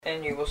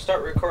And you will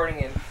start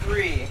recording in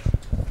 3,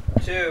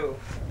 2,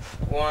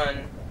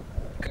 1.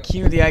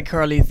 Cue the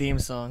iCarly theme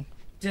song.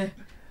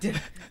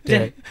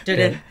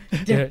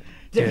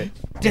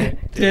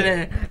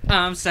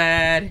 I'm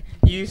sad,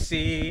 you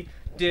see.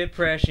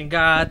 Depression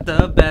got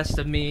the best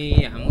of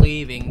me. I'm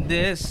leaving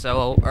this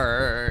old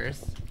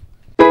earth.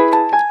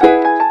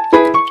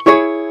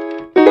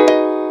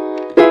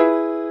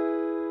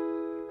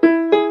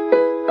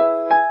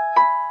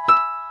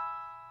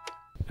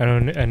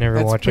 I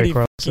never watch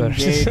iCarly.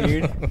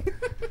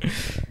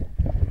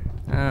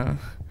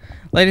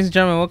 Ladies and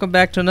gentlemen, welcome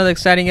back to another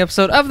exciting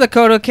episode of the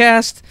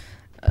KotoCast.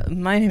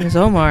 My name is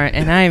Omar,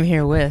 and I am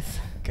here with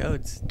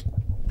Codes.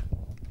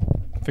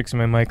 Fixing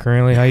my mic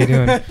currently. How you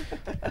doing? I'm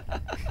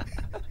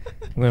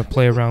gonna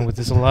play around with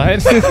this a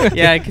lot.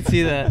 Yeah, I can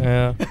see that.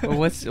 Yeah. Well,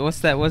 what's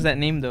that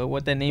name though?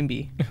 What that name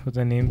be? What's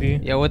that name be?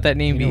 Yeah, what that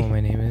name You be? know what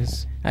my name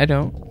is. I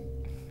don't.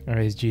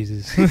 Alright, it's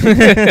Jesus.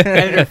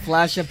 Editor,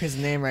 flash up his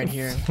name right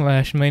here.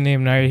 Flash my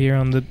name right here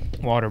on the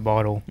water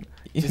bottle.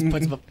 Just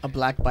puts a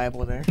black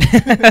Bible there.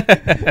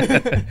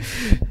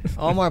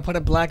 Omar, put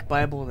a black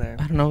Bible there.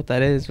 I don't know what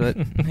that is, but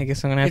I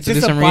guess I'm gonna have It's to do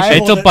just a some Bible.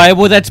 research. It's a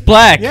Bible that's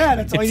black. Yeah,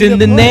 that's all It's you need in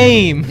to the put.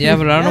 name. Yeah,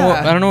 but I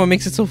don't know what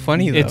makes it so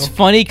funny though. It's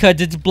funny because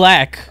it's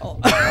black. Oh.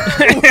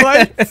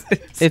 What?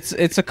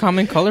 It's a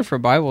common color for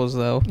Bibles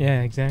though.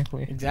 Yeah,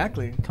 exactly.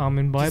 Exactly.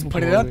 Common Bible. Just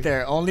put it color. up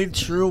there. Only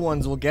true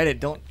ones will get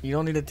it. You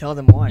don't need to tell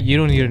them why. You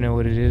don't need to know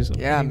what it is.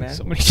 Yeah, man.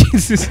 So many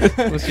Jesus.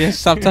 Let's just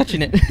stop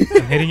touching it.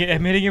 I'm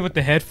hitting it with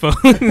the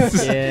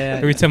headphones. Yeah.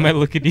 Every time I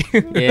look at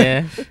you.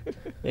 Yeah.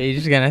 You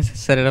just gotta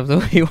set it up the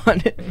way you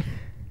want it.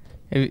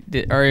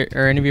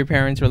 Are any of your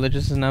parents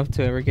religious enough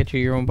to ever get you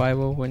your own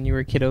Bible when you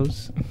were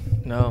kiddos?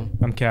 No.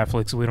 I'm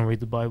Catholic, so we don't read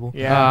the Bible.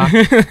 Yeah.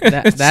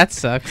 That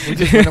sucks. We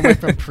just run away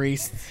from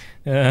priests.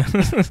 Yeah.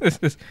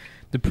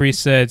 The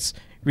priest says,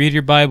 read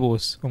your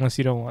Bibles, unless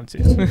you don't want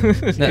to.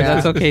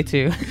 That's okay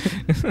too.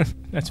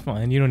 That's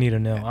fine. You don't need to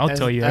know. I'll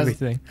tell you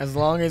everything. As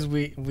long as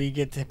we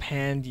get to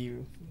hand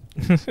you.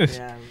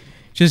 Yeah.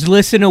 Just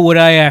listen to what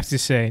I have to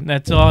say.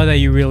 That's all that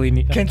you really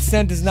need.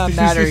 Consent does not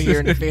matter here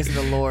in the face of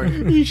the Lord.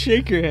 You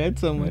shake your head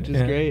so much.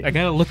 It's great. I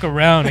gotta look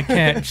around. I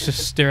can't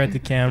just stare at the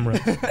camera.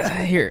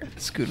 Here,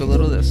 scoot a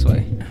little this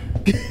way.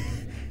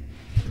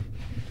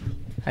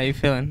 How you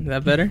feeling? Is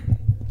that better?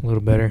 A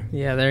little better.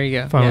 Yeah, there you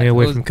go. Finally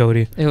away from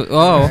Cody. I'm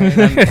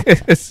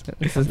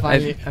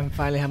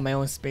finally have my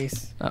own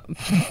space. That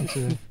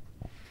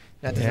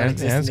does Yeah, not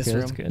exist in that's this good,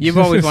 room. that's good. You've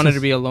always wanted to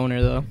be a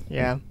loner, though.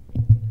 Yeah.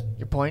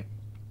 Your point?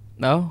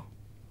 No.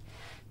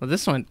 Well,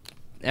 this went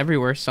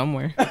everywhere,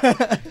 somewhere.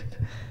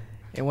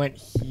 It went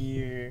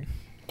here.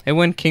 It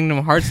went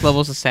Kingdom Hearts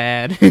levels of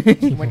sad.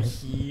 It went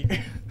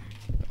here.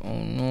 Oh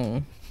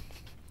no.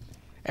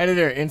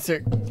 Editor,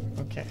 insert.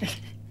 Okay.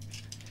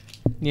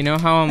 You know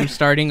how I'm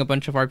starting a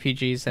bunch of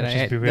RPGs that It'll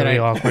just be really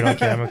awkward on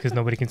camera because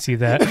nobody can see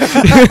that.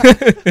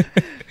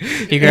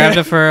 He grabbed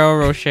a Ferrero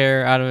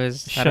Rocher out of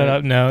his. Shut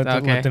up! No,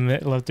 Okay.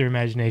 let their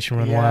imagination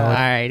run Yeah. wild.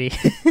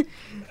 Alrighty.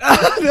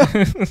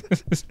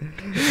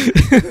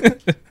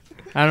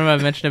 I don't know if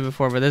I've mentioned it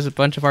before, but there's a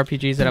bunch of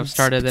RPGs that I've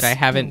started that I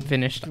haven't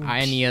finished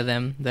any of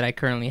them that I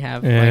currently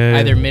have, like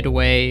either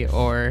midway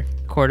or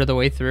quarter of the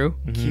way through.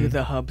 Cue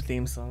the hub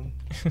theme song.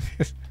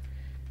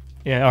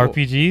 Yeah,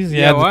 RPGs.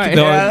 Yeah, why?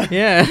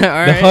 Yeah, all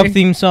right. The hub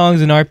theme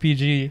songs and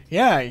RPG.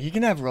 Yeah, you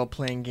can have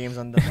role-playing games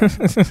on the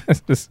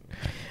hub.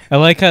 I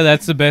like how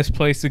that's the best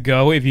place to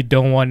go if you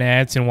don't want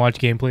ads and watch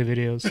gameplay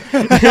videos.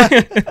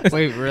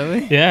 Wait,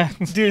 really? Yeah.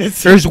 Dude,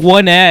 There's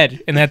one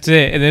ad, and that's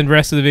it. And then the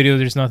rest of the video,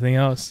 there's nothing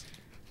else.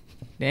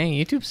 Dang,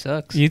 YouTube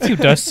sucks. YouTube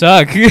does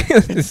suck.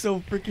 it's so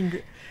freaking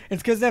good.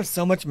 It's because they have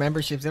so much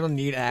memberships, they don't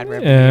need ad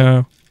revenue.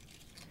 Yeah.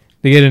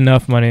 They get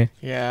enough money.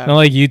 Yeah. Not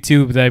like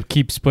YouTube that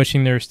keeps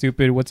pushing their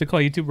stupid, what's it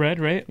called? YouTube Red,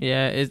 right?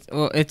 Yeah, it's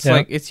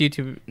like it's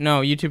YouTube.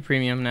 No, YouTube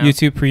Premium now.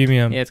 YouTube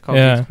Premium. Yeah, it's called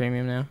YouTube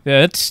Premium now. Yeah,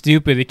 that's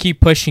stupid. They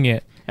keep pushing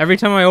it. Every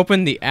time I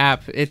open the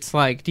app, it's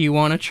like, do you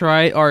want to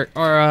try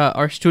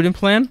our student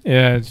plan?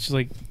 Yeah, it's just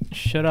like,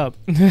 shut up.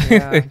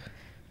 Yeah.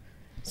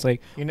 It's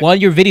like, while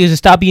your videos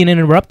stop being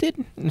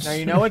interrupted? Now,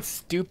 you know what's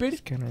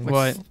stupid?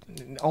 What?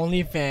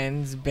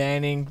 OnlyFans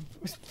banning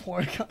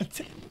porn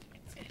content.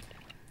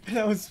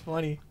 That was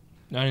funny.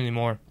 Not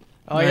anymore.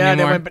 Oh, Not yeah,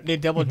 anymore. they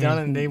doubled down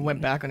and they went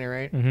back on it,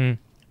 right? Mm-hmm.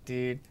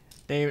 Dude,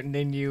 they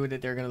knew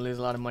that they were going to lose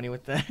a lot of money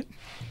with that.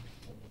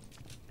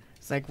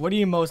 It's like, what are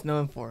you most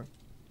known for?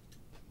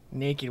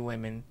 Naked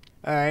women.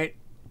 All right,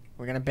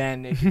 we're going to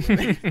ban naked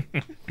women.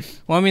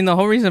 Well, I mean, the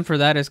whole reason for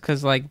that is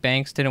because, like,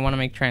 banks didn't want to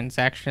make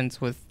transactions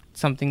with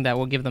something that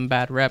will give them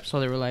bad rep. So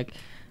they were like,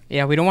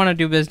 yeah, we don't want to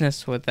do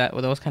business with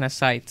those kind of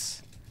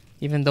sites.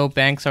 Even though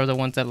banks are the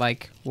ones that,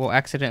 like, will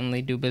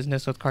accidentally do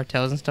business with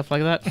cartels and stuff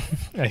like that.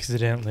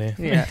 Accidentally.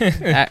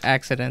 Yeah,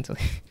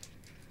 accidentally.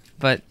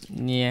 But,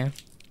 yeah.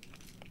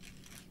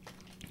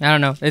 I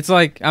don't know. It's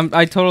like,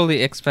 I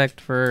totally expect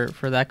for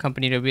that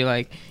company to be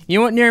like, you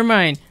know what, never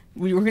mind.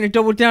 We're going to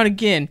double down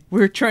again.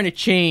 We're trying to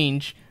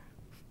change.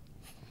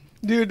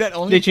 Dude,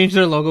 They changed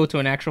their logo to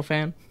an actual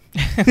fan.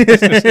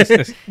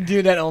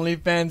 Dude, that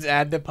OnlyFans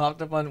ad that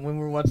popped up on when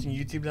we were watching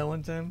YouTube that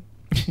one time.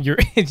 you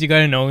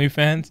got an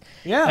OnlyFans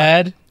Yeah.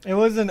 ad? It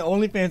was an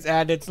OnlyFans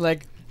ad. It's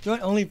like, join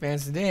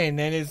OnlyFans today, and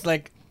then it's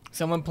like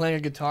someone playing a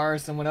guitar,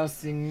 someone else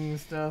singing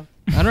stuff.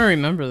 I don't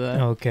remember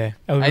that. Okay.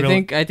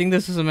 I think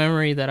this is a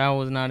memory that I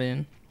was not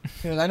in.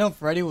 Because I know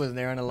Freddie was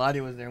there and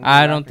Eladi was there.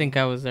 I don't think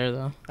I was there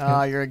though.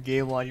 Ah, you're a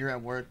gay while you're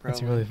at work, bro.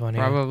 That's really funny.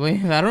 Probably.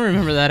 I don't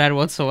remember that ad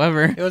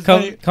whatsoever. It was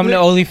Come funny. to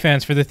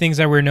OnlyFans for the things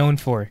that we're known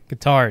for.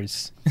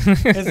 Guitars.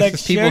 It's like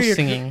People share your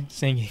singing.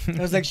 Singing. It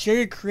was like share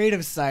your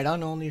creative side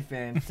on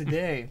OnlyFans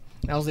today.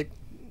 And I was like,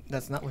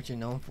 that's not what you're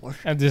known for,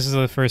 And this is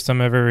the first time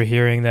I've ever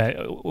hearing that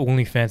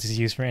OnlyFans is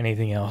used for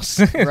anything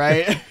else.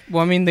 right?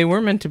 Well, I mean, they were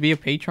meant to be a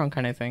Patreon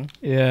kind of thing.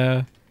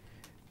 Yeah.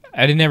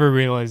 I didn't never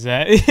realize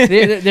that.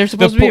 They're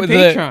supposed to be a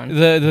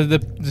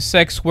Patreon. The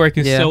sex work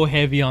is Yeah. so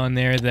heavy on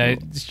there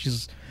that it's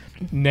just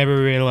never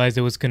realized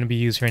it was going to be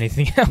used for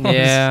anything else.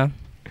 Yeah.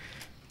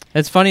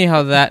 It's funny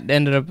how that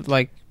ended up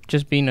like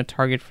just being a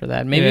target for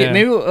that. Maybe Yeah.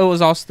 maybe it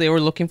was also they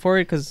were looking for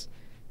it because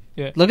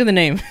look at the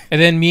name. And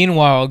then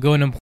meanwhile,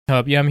 going to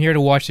Pornhub, yeah, I'm here to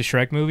watch the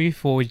Shrek movie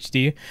full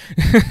HD.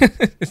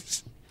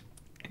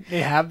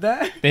 They have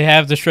that? They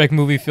have the Shrek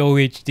movie full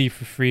HD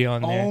for free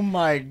on there. Oh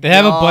my god.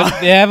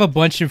 They have a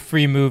bunch of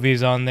free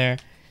movies on there.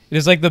 It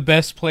is like the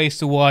best place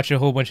to watch a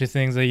whole bunch of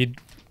things that you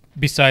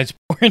besides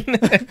porn.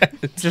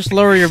 Just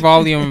lower your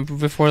volume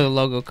before the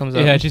logo comes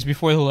up. Yeah, just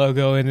before the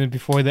logo and then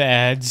before the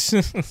ads.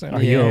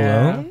 Are you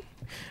Yeah. alone?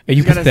 Are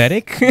you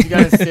pathetic? You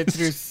gotta sit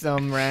through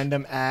some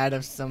random ad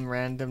of some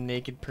random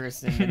naked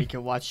person that you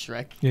can watch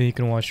Shrek. Yeah, you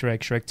can watch Shrek,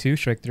 Shrek 2,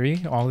 Shrek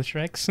 3, all the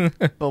Shreks.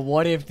 But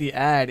what if the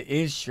ad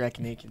is Shrek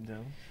naked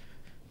though?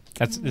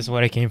 This is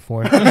what I came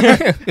for.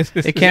 It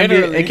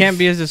Literally. can't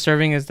be as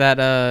disturbing as that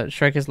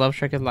Shrek is Love,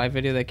 Shrek is Live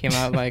video that came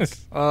out like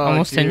Oh,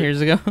 almost 10 dude.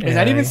 years ago. Is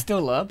that even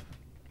still up?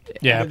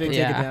 Yeah. Or did they take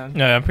Yeah. it down?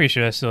 No, I'm pretty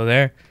sure that's still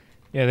there.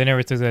 Yeah, they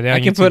never took that down. I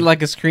can put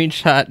like a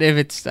screenshot if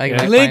it's I Yeah.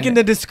 can Link find in it.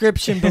 the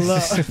description below.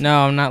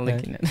 No, I'm not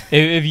linking it.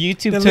 if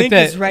YouTube The took link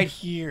that is right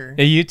here.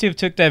 if YouTube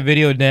took that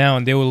video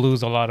down, they would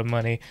lose a lot of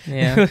money.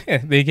 Yeah.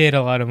 They get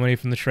a lot of money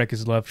from the Shrek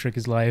is Love, Shrek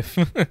is Life.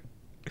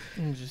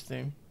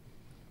 Interesting.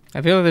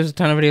 I feel like there's a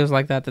ton of videos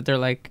like that they're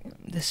like,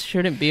 this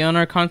shouldn't be on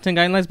our content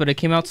guidelines, but it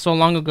came out so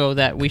long ago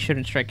that we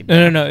shouldn't strike it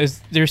down. No.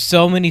 There's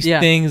so many Yeah.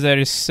 things that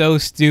are so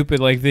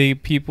stupid. Like the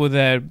people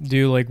that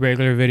do like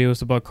regular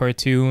videos about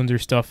cartoons or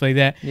stuff like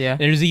that. Yeah.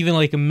 There's even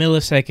like a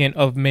millisecond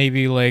of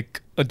maybe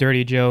like a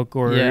dirty joke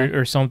or Yeah.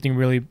 or something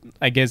really,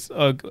 I guess,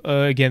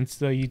 against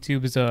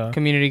YouTube's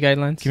Community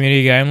guidelines.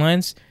 community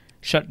guidelines.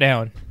 Shut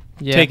down.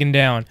 Yeah. Taken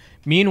down.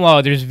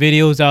 Meanwhile, there's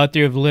videos out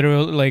there of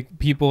literal like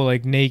people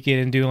like naked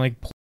and doing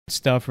like porn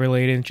stuff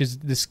related and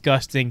just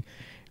disgusting,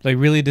 like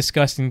really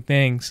disgusting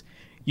things.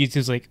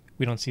 YouTube's like,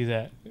 we don't see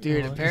that.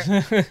 Dude,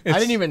 I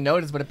didn't even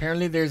notice, but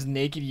apparently there's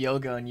naked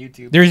yoga on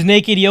YouTube. There's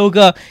naked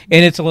yoga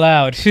and it's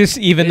allowed, just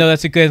even though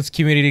that's against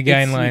community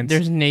guidelines.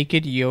 There's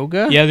naked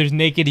yoga? Yeah, there's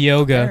naked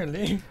yoga.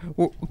 Apparently.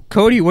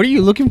 Cody, what are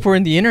you looking for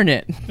in the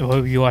internet?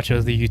 Well, you watch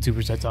other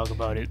YouTubers that talk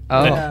about it.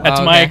 Oh, That's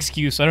oh, my okay.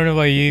 excuse. I don't know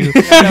about you.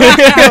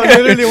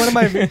 No, literally,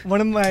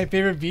 one of my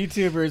favorite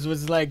VTubers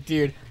was like,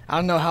 dude, I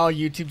don't know how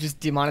YouTube just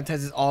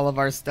demonetizes all of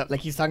our stuff.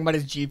 Like, he's talking about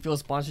his G Fuel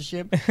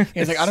sponsorship.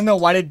 He's like, I don't know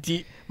why they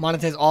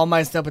demonetize all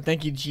my stuff, but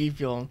thank you, G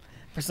Fuel.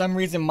 For some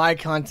reason, my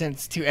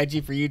content's too edgy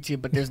for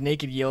YouTube, but there's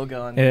naked yoga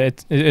on there.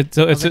 It's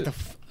I was like,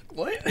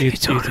 what? it's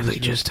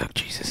just took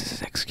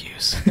Jesus'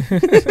 excuse.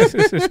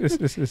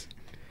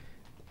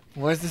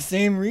 Well, it's the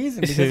same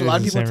reason, because a lot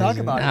of It's the people same talk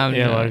reason. about Um, it.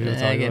 Yeah, a lot of people I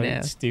talk get about it. it.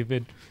 It's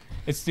stupid.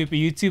 It's stupid.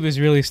 YouTube is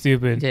really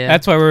stupid. Yeah.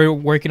 That's why we're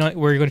working on.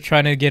 We're going to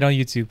try to get on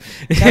YouTube.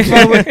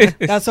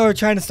 That's why we're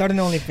trying to start an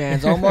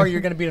OnlyFans. Omar, you're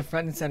going to be the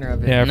front and center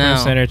of it. Yeah, No.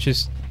 from center, it's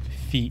just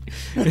feet.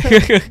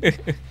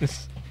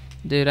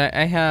 Dude,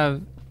 I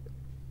have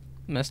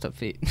messed up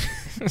feet.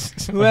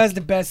 Who has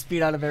the best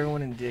feet out of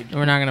everyone in Dig?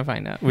 We're not going to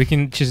find out. We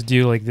can just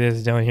do like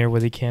this down here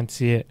where they can't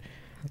see it.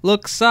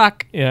 Look,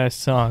 sock. Yeah,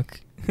 sock,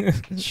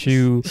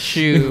 shoe.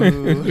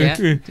 Shoe.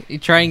 Yeah. You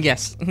try and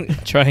guess.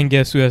 Try and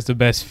guess who has the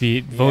best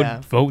feet. Vote,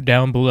 Yeah. vote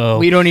down below.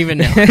 We don't even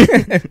know.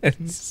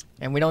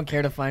 And we don't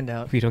care to find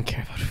out. We don't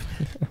care about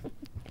it.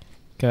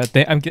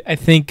 God, I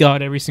thank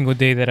God every single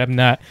day that I'm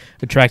not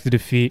attracted to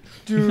feet.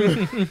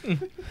 Dude.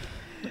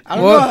 I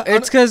don't Well, know.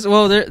 it's because,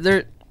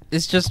 they're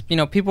it's just,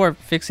 people are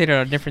fixated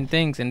on different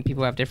things and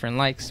people have different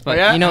likes. But,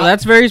 Yeah,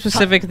 that's very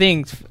specific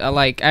things.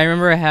 Like, I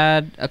remember I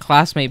had a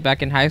classmate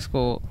back in high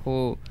school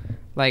who,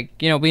 like,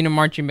 being a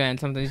marching band,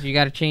 sometimes you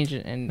got to change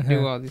it and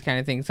do all these kind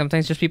of things.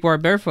 Sometimes just people are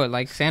barefoot,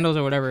 like sandals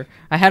or whatever.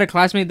 I had a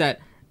classmate that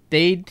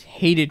they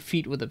hated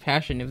feet with a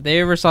passion. If they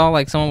ever saw,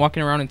 like, someone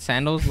walking around in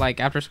sandals, like,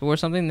 after school or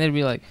something, they'd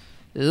be like,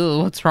 ew,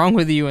 what's wrong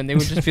with you? And they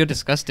would just feel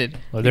disgusted.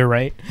 Well, they're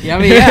right. Yeah, I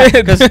mean, yeah,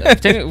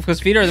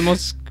 because feet are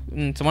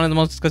it's one of the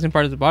most disgusting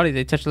parts of the body.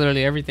 They touch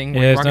literally everything.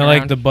 when Yeah, you're it's walking not like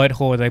around. the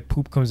butthole that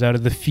poop comes out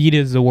of. The feet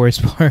is the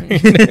worst part.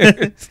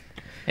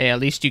 Hey, at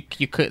least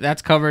you could.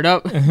 That's covered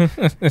up.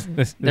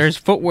 There's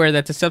footwear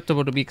that's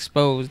acceptable to be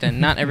exposed, and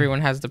not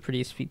everyone has the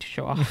prettiest feet to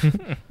show off.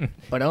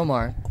 But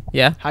Omar,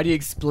 Yeah. how do you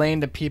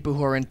explain to people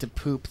who are into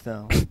poop,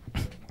 though?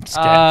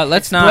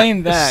 Let's not.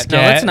 Explain that. No,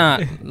 let's not.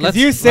 Because Let's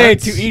you say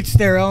let's- to each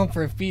their own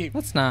for feet.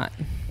 Let's not.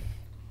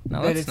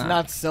 No, That let's it's not.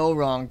 not so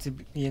wrong to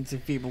be into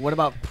feet. But what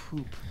about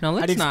poop? No, How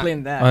let's do you not.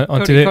 explain that?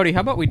 On Cody,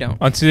 how about we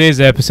don't? On today's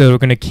episode, we're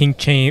gonna kink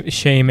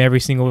shame every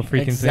single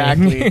freaking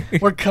Exactly. thing.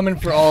 We're coming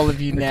for all of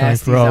you We're coming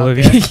nasties for all out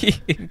of there.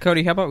 you.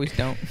 Cody, how about we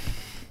don't?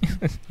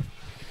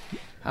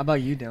 How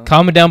about you don't?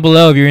 Comment down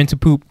below if you're into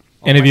poop,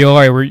 and if my you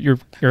are,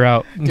 you're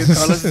out. Dude,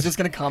 Carlos is just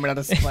gonna comment on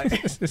the spot.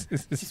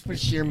 Just for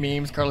sheer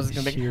memes, Carlos is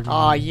gonna be Sheer like,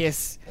 "Ah, memes.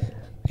 yes,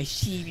 I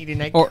cheated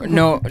and I." Or pooped."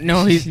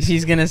 no,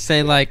 he's gonna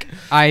say like,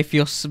 I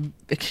feel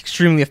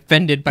extremely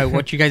offended by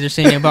what you guys are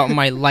saying about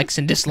my likes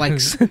and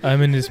dislikes.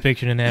 I'm in this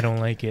picture and I don't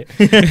like it.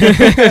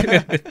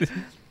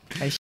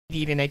 I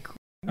cheated and I.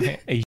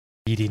 I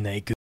eating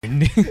that good.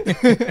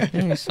 There's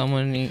gonna be so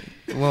many.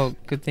 Well,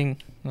 good thing.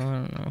 I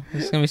don't know.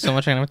 There's gonna be so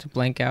much I'm gonna have to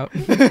blank out.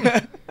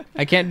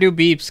 I can't do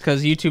beeps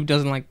because YouTube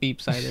doesn't like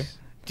beeps either.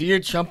 Do your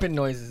trumpet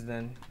noises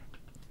then.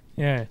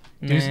 Yeah.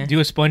 Nah. Do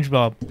a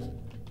SpongeBob.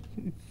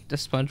 The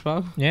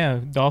SpongeBob? Yeah,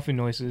 dolphin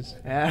noises.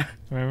 Yeah.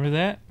 Remember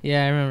that?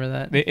 Yeah, I remember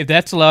that. If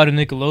that's allowed in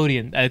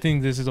Nickelodeon, I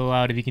think this is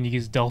allowed if you can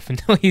use dolphin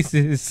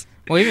noises.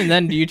 Well, even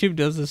then, YouTube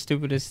does the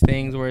stupidest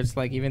things where it's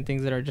like even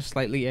things that are just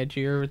slightly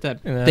edgier that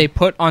Yeah. they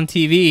put on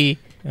TV.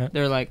 Yeah.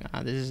 They're like,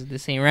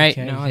 this ain't right.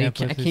 You can't- No, you you can't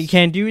put can't, this- you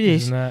can't do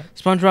This is this. not-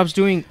 SpongeBob's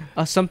doing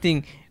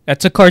something.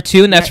 That's a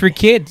cartoon. That's for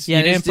kids. Yeah,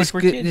 You didn't this, put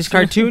for this, kids. this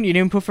cartoon you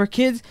didn't put for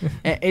kids.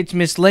 It's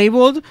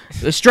mislabeled.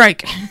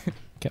 Strike.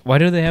 Okay, why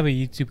do they have a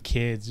YouTube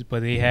Kids,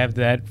 but they have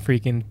that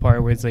freaking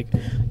part where it's like,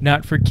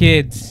 not for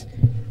kids?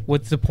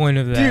 What's the point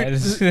of that?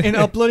 Dude, in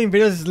uploading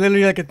videos, it's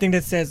literally like a thing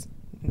that says,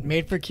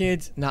 "Made for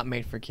kids, not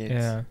made for kids."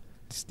 Yeah,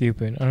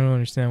 stupid. I don't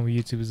understand what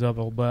YouTube is up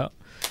all about.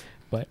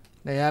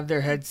 They have their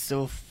heads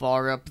so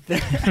far up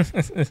there,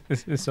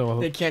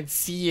 So they can't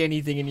see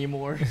anything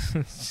anymore.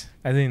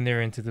 I think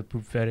they're into the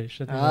poop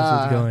fetish. I think that's Ah.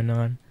 what's going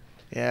on.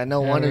 Yeah,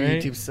 no Yeah, wonder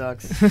right? YouTube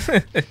sucks.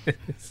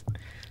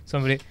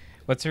 Somebody,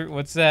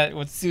 what's that?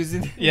 What's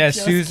Susan. yeah,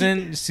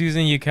 Wojcicki.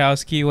 Susan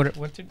Yukowski.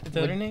 What's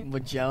her name?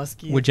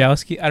 Wojcicki.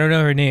 Wojcicki. I don't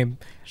know her name.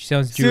 She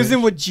sounds Jewish.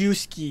 Susan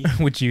Wojcicki.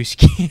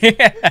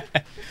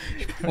 Wojcicki.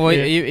 Well,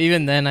 Yeah.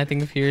 even then, I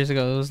think a few years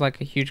ago, it was like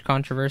a huge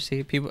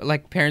controversy. People,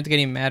 like parents,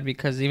 getting mad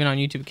because even on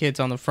YouTube Kids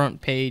on the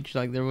front page,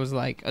 like there was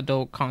like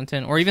adult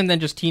content, or even then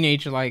just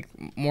teenage, like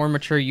more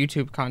mature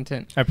YouTube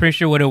content. I'm pretty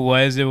sure what it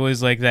was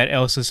like that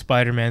Elsa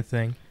Spider-Man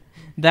thing.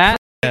 That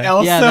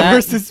Elsa that-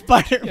 versus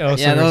Spider-Man.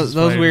 Elsa yeah, versus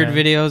those weird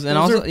Spider-Man. videos, and Those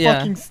also are yeah,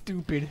 fucking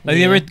stupid. Like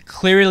they were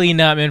clearly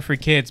not meant for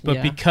kids, but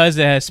Yeah. because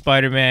it has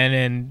Spider-Man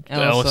and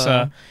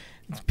Elsa.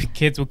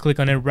 kids will click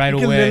on it right You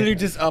can away. literally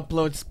just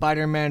upload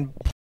Spider-Man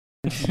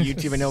to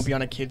YouTube and it'll be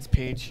on a kid's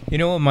page. You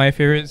know what my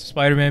favorite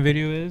Spider-Man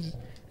video is?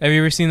 Have you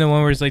ever seen the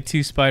one where it's like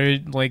two spider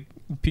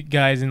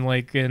guys in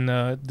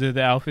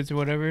the outfits or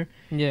whatever,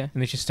 yeah.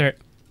 and they just start?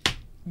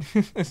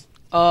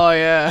 Oh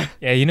yeah,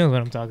 Yeah, you know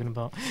what I'm talking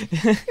about.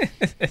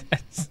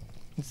 it's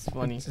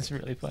funny. It's just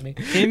really funny.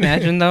 Can you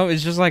imagine though?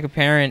 It's just like a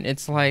parent.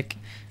 It's like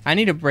I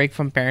need a break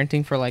from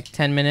parenting for like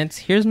 10 minutes.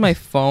 Here's my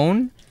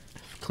phone.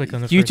 Click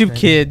on the YouTube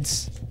first thing.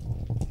 Kids,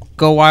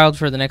 go wild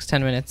for the next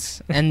 10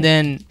 minutes, and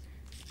then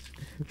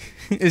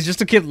it's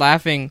just a kid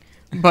laughing.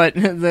 But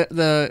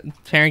the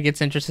parent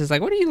gets interested. It's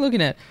like, what are you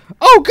looking at?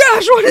 Oh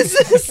gosh, what is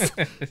this?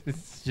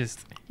 It's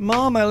just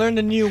Mom, I learned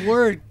a new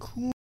word.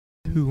 Cool.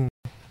 who.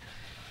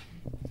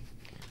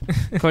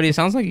 Cody, it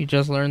sounds like you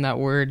just learned that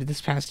word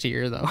this past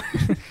year, though.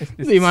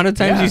 The amount of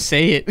times Yeah. you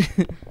say it.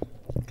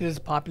 Because it's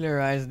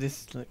popularized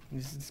this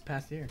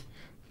past year.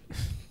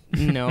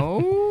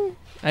 No,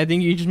 I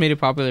think you just made it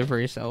popular for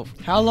yourself.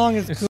 How long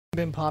has cool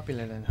been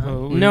popular then? Huh?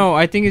 Oh, No,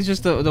 I think it's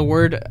just the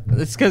word.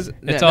 It's because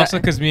It's also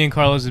because me and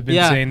Carlos have been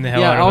saying the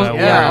hell out of also, that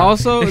yeah, word.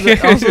 also,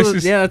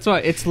 yeah, that's why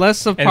it's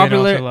less of And then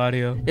popular. also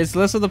audio. It's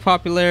less of the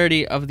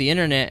popularity of the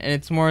internet, and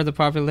it's more the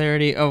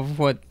popularity of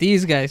what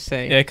these guys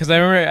say. Yeah, because I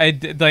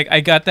remember I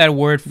got that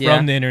word from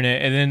Yeah. the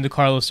internet, and then the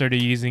Carlos started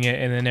using it,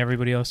 and then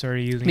everybody else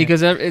started using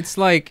Because it's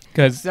like,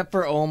 because Except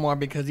for Omar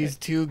because he's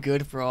too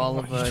good for all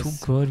of us.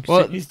 too good.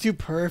 Well, He's too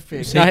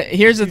perfect. now,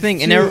 here's the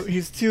thing, and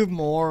He's too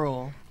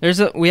moral.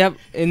 we have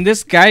in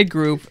this guide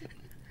group.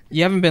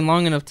 You haven't been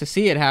long enough to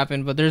see it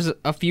happen, but there's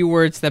a few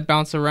words that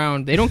bounce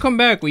around. They don't come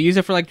back. We use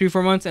it for like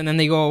 3-4 months, and then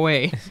they go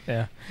away.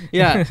 yeah.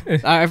 Yeah,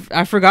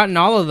 I've forgotten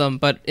all of them,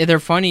 but they're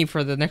funny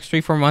for the next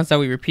 3-4 months that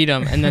we repeat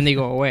them, and then they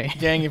go away.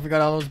 Dang, you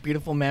forgot all those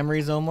beautiful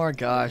memories, Omar.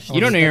 Gosh, You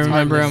don't even that's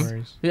remember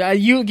heartless. them.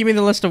 You give me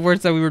the list of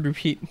words that we would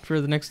repeat for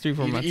the next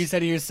 3-4 You months.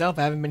 said it yourself.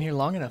 I haven't been here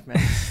long enough, man.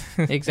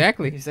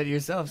 Exactly. You said it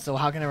yourself. So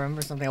how can I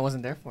remember something I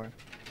wasn't there for?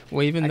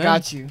 Well, even I then.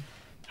 got you.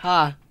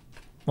 Ha.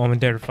 Mom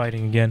and Dad are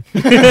fighting again.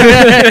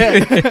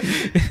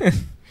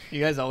 You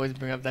guys always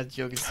bring up that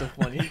joke. It's so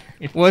funny.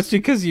 Well, it's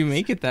because you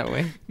make it that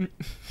way.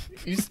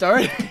 You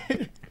started.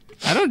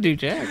 I don't do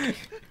jack.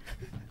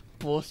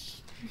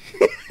 Bullshit.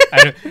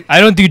 I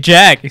don't do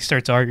jack. He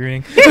starts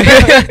arguing.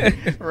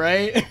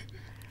 Right?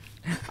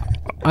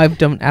 I've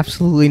done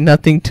absolutely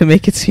nothing to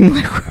make it seem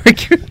like we're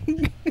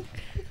arguing.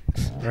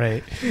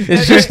 Right.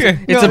 It's just,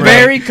 it's No, a right.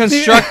 very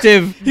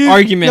constructive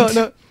argument.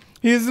 No.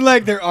 He's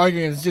like they're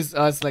arguing. It's just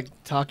us like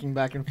talking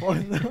back and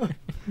forth.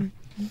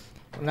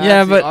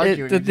 Yeah, but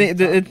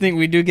the thing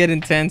we do get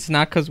intense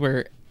not because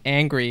we're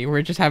angry.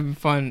 We're just having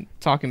fun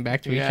talking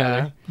back to each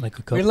other. Like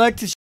a couple. We like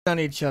to shit on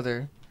each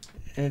other,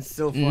 and it's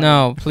so funny.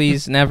 No,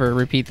 please never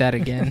repeat that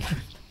again.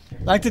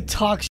 Like to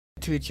talk shit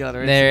to each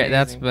other. There,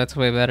 It's that's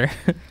way better.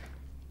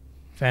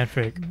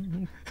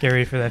 Fanfic. Get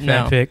ready for that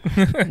No.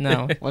 fanfic.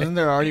 No, Wasn't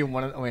there already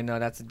one? Oh wait, no,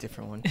 that's a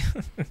different one.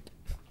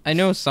 I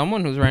know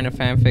someone who's writing a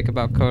fanfic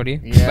about Cody,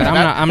 Yeah, but I'm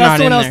not. I'm that's not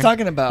the in one I there. was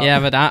talking about. Yeah,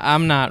 but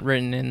I'm not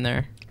written in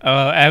there.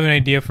 I have an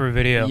idea for a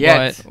video.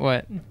 Yeah. Yet.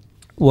 What?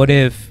 What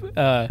if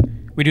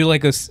we do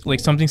like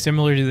something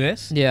similar to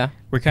this? Yeah,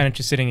 We're kind of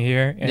just sitting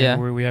here and Yeah.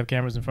 we have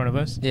cameras in front of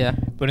us. yeah,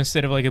 But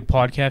instead of like a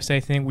podcast, I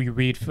think we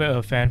read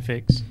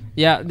fanfics.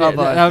 yeah. Of us.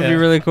 That would be Yeah.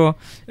 really cool.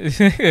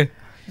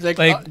 It's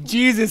like,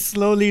 Jesus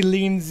slowly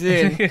leans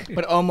in,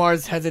 but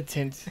Omar's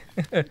hesitant.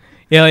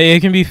 Yeah, like, it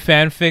can be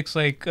fanfics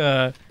like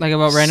Like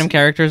about random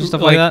characters and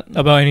stuff like that.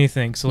 about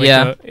anything. So like,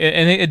 Yeah.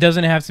 and it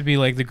doesn't have to be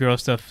like the girl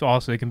stuff.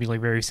 Also, it can be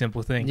like very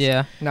simple things.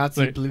 Yeah,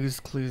 Nazi But-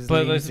 Blues Clues.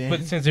 But leans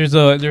in. since there's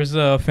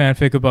a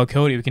fanfic about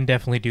Cody, we can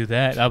definitely do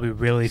that. That'll be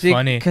really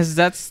funny. because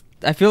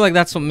I feel like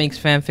that's what makes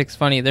fanfics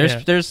funny.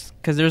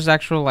 There's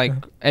actual like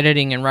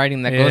editing and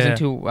writing that goes Yeah.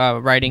 into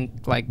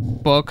writing like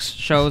books,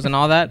 shows, and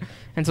all that.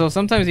 And so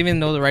sometimes even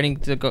though the writing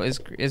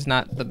is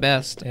not the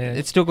best, Yeah.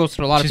 it still goes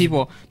to a lot of Just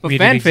people. But Read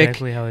it fanfic,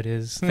 exactly how it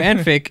is.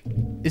 fanfic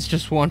is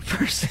just one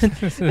person,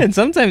 and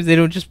sometimes they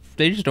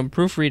just don't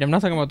proofread. I'm not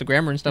talking about the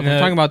grammar and stuff. No. I'm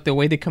talking about the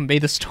way they convey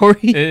the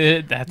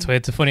story. That's why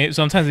it's a funny.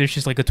 Sometimes there's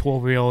just like a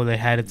 12-year-old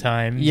ahead of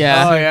time.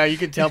 Yeah. Oh yeah, you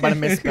could tell by the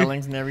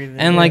misspellings and everything.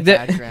 And, like,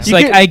 bad the- grammar. It's You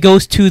like could- I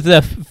goes to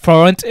the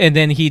front and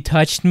then he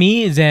touched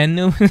me.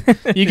 Then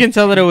You can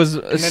tell that it was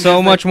then so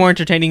there's, much more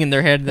entertaining in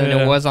their head than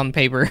Yeah. it was on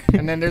paper.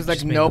 And then there's like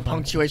Just make no it fun.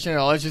 punctuation at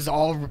all. It's just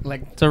all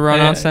like It's a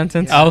run-on Yeah.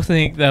 sentence. Yeah. I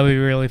think that would be a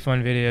really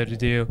fun video to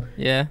do.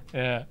 Yeah.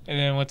 Yeah, and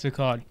then what's it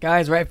called?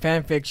 guys write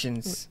fan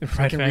fictions. I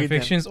Write can fan read them.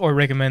 fictions or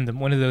recommend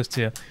them. One of those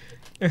two.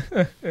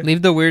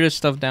 Leave the weirdest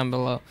stuff down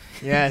below.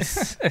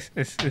 Yes.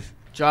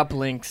 Drop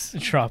links.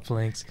 Drop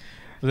links.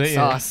 But yeah,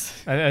 Sauce.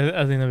 I think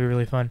that'd be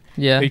really fun.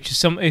 Yeah. Like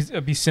just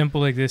it'd be simple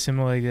like this,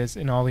 similar like this,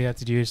 and all we have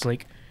to do is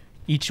like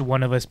each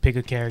one of us pick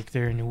a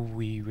character and who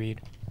we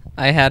read.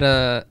 I had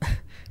a.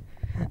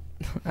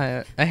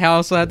 I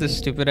also had this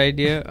stupid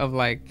idea of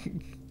like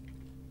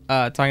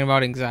talking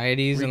about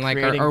anxieties and like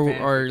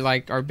Recreating or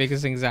like our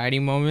biggest anxiety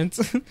moments.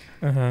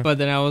 Uh-huh. But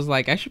then I was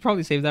like, I should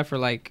probably save that for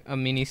like a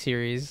mini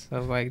series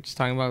of like just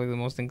talking about like the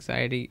most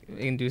anxiety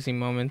inducing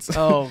moments.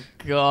 Oh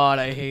God,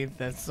 I hate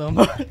that so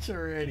much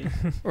already.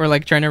 Or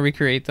like trying to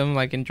recreate them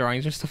like in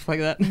drawings or stuff like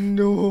that.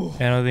 No.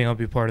 I don't think I'll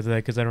be part of that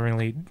because I don't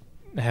really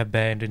have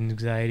bad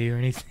anxiety or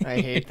anything.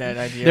 I hate that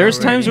idea. There's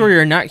times where already.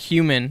 you're not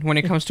human when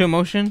it comes to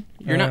emotion.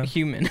 You're not Uh,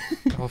 human.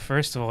 Well,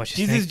 first of all, just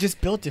Jesus think- is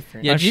just built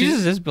different. Yeah, Oh,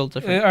 Jesus is built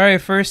all different. right.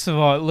 First of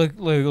all, look.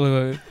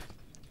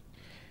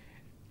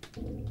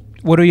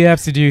 What do you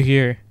have to do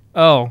here?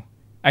 Oh,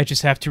 I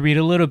just have to read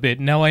a little bit.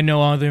 Now I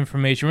know all the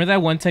information. Remember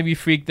that one time you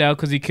freaked out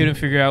because you couldn't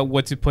figure out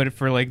what to put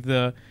for like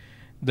the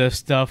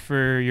stuff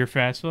for your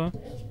FAFSA?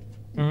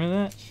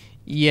 Remember that?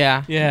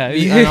 Yeah. Yeah.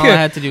 And all I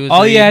had to do was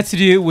all read. you had to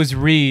do was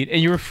read,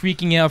 and you were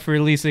freaking out for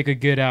at least like a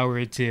good hour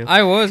or two.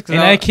 I was. Cause And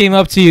I came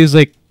up to you, was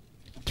like,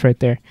 it's right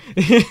there.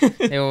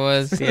 It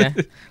was, yeah.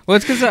 Well,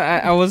 it's because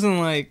I wasn't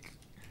like...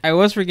 I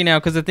was freaking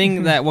out because the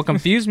thing that what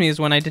confused me is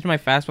when I did my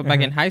FAFSA back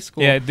in high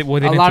school. Yeah, they a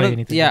didn't lot tell of you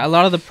anything. a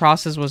lot of the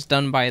process was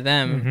done by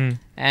them, Mhm.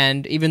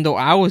 and even though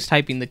I was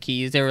typing the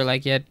keys, they were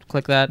like, "Yeah,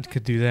 click that,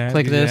 Could do that.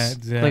 click do this,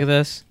 that, do that. click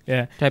this."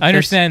 Yeah, type I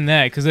understand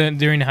that because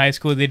during high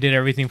school they did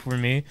everything for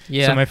me.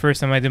 Yeah. So my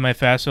first time I did my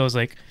FAFSA, I was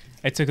like,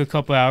 I took a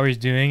couple hours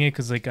doing it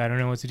because like I don't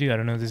know what to do. I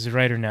don't know if this is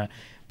right or not.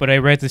 But I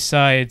read the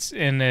sides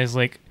and it's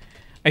like,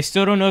 I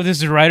still don't know if this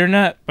is right or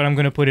not, but I'm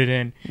gonna put it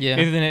in. Yeah,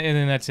 And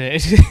then that's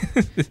it.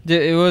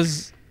 It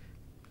was.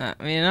 I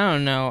mean, I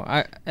don't know.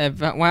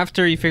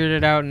 After you figured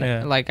it out, and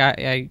Yeah. like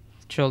I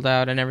chilled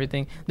out and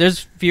everything.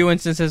 There's few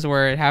instances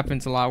where it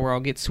happens a lot where I'll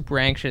get super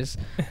anxious.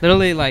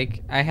 Literally,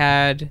 like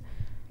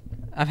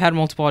I've had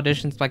multiple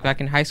auditions like back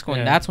in high school,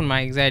 and Yeah. that's when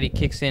my anxiety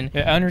kicks in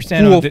Yeah, I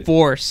understand. full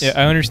force. Yeah,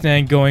 I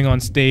understand going on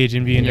stage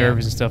and being Yeah.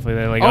 nervous and stuff like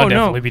that. Like, Oh, I'll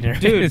no. definitely be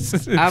nervous.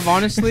 Dude, I've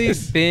honestly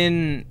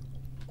been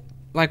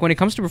like when it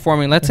comes to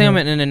performing, let's say I'm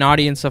in an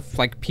audience of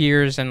like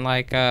peers and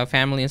like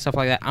family and stuff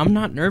like that, I'm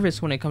not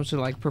nervous when it comes to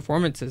like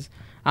performances,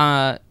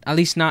 at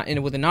least not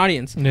with an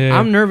audience. Yeah.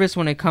 I'm nervous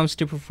when it comes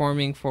to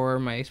performing for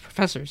my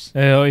professors.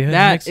 Oh, yeah,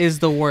 That is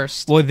the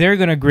worst. well, they're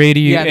gonna grade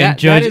you Yeah, and that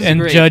judge is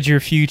great. judge your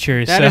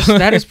future. That so. is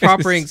that is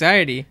proper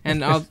anxiety.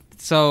 And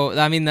so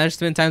I mean, there's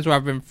been times where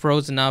I've been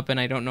frozen up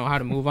and I don't know how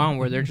to move on,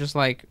 where they're just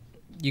like,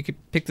 you could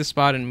pick the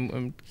spot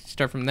and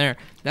start from there.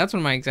 That's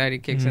when my anxiety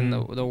kicks in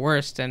the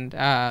worst, and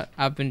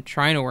I've been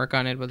trying to work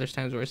on it, but there's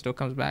times where it still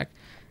comes back.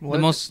 What The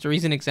if- most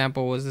recent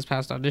example was this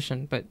past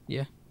audition, but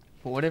yeah.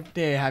 What if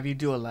they have you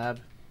do a lab?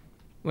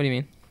 What do you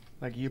mean?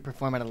 Like you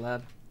perform at a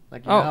lab?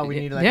 Like you know how we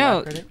need like yeah,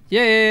 lab credit?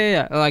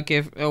 yeah. Like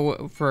if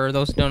for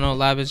those who don't know,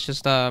 lab is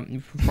just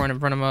you perform in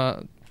front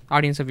of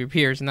audience of your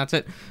peers, and that's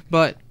it.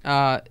 But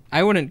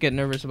I wouldn't get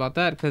nervous about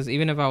that because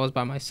even if I was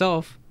by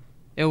myself,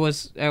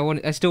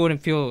 I still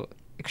wouldn't feel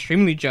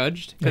extremely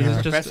judged because The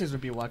it's just professors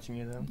would be watching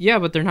you though. yeah,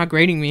 but they're not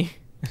grading me.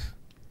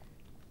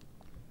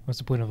 What's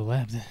the point of a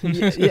lab then?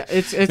 Yeah,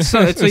 it's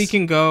so you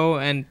can go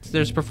and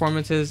there's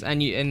performances and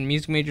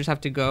music majors have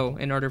to go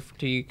in order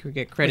to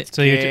get credit.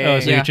 So you're Yeah.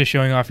 you're just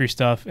showing off your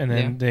stuff, and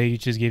then Yeah. they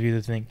just give you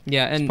the thing.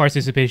 Yeah, and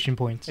Participation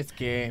points. It's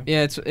gay.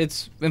 yeah,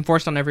 it's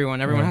enforced on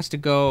everyone. Everyone Yeah. has to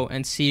go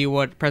and see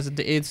what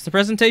it's the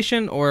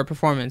presentation or a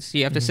performance.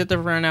 You have to sit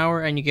there for an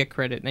hour and you get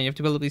credit, and you have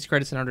to build up these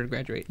credits in order to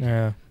graduate.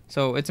 Yeah.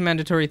 So it's a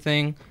mandatory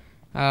thing,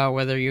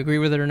 whether you agree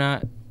with it or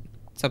not.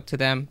 It's up to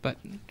them, but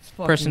It's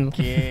fucking Person-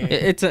 gay.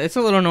 it's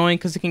a little annoying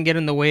because it can get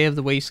in the way of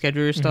the way you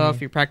schedule your stuff,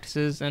 your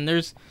practices, and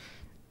there's,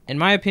 in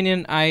my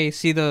opinion, I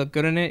see the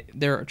good in it.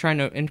 They're trying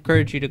to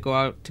encourage you to go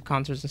out to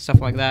concerts and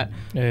stuff like that,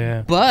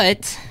 Yeah.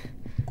 but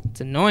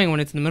it's annoying when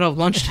it's in the middle of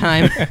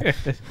lunchtime.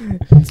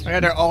 Yeah,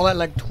 they're all at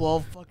like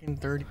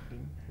 12:30,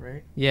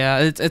 right? Yeah,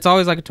 it's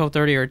always like a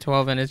 12:30 or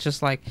 12, and it's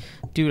just like,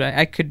 dude,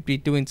 I could be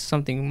doing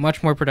something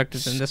much more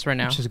productive than this right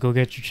now. Just go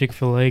get your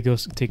Chick-fil-A, go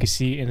take a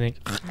seat, and then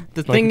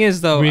The like, thing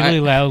is, though, really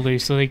loudly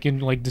so they can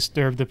like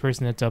disturb the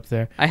person that's up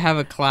there. I have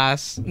a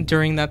class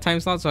during that time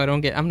slot, so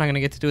I'm not gonna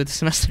get to do it this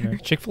semester. Yeah.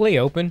 Chick-fil-A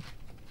open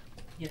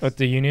at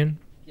the Union?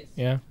 Yes.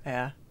 Yeah.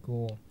 Yeah.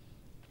 Cool.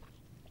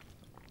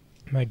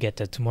 Might get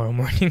that tomorrow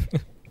morning.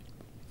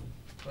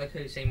 I like how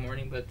you say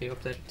morning, but they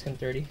open at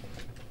 10:30.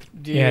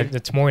 Dude. Yeah,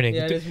 that's morning.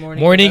 Yeah, it is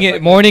morning. Morning, That's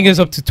like morning late is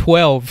up to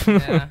 12.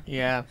 Yeah,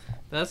 Yeah.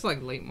 that's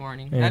like late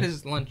morning. Yeah. That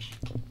is lunch.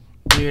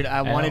 Dude,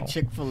 I wanted Ow.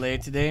 Chick-fil-A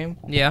today.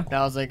 Yeah.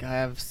 That was like, I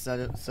have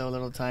so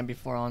little time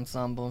before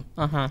ensemble.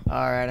 Uh-huh.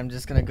 Alright, I'm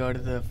just gonna go to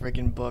the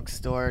freaking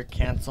bookstore,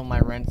 cancel my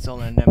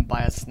rental, and then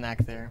buy a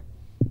snack there.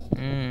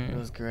 It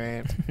was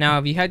great. Now,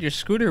 if you had your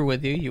scooter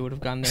with you, you would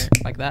have gone there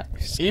like that.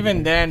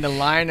 Even then, the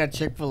line at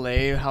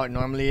Chick-fil-A, how it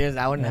normally is,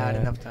 I wouldn't have had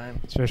Yeah. enough time.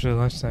 Especially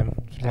lunchtime.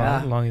 It's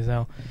Yeah. long as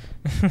hell.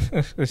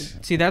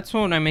 See, that's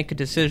when I make a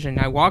decision.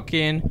 I walk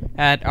in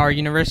at our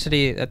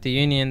university at the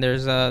Union.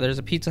 There's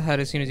a Pizza Hut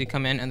as soon as you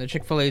come in, and the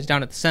Chick-fil-A is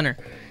down at the center.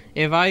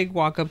 If I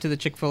walk up to the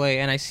Chick-fil-A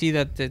and I see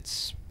that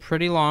it's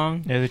pretty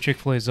long, Yeah, the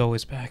Chick-fil-A is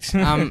always packed.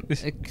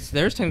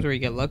 there's times where you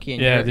get lucky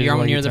and Yeah, you're there's near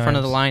lucky the front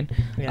of the line.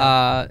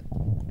 Yeah.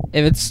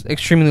 If it's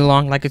extremely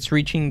long, like it's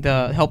reaching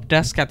the help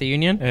desk at the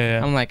Union,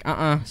 Yeah. I'm like,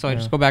 so I Yeah.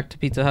 just go back to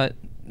Pizza Hut.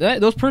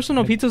 Those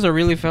personal pizzas are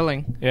really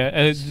filling.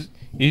 Yeah,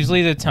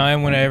 usually the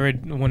time when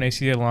I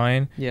see a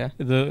line, Yeah.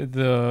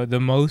 the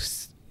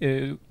most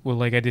well,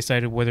 like I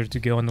decided whether to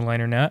go on the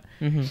line or not.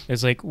 Mm-hmm.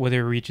 It's like whether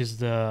it reaches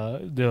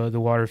the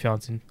water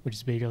fountain, which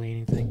is barely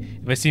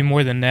anything. If I see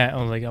more than that,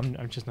 I'm like,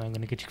 I'm just not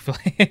gonna get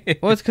Chick-fil-A.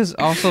 Well, it's because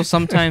also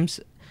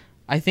sometimes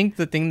I think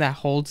the thing that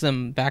holds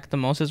them back the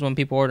most is when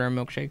people order a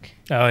milkshake.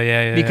 Oh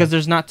yeah. Because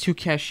there's not two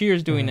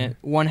cashiers doing Mhm. it.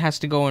 One has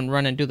to go and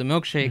run and do the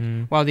milkshake,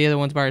 Mhm. while the other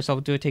one's by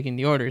herself taking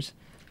the orders.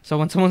 So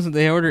when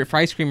they order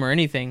ice cream or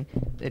anything,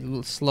 it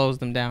slows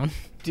them down.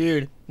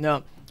 Dude,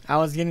 no. I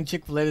was getting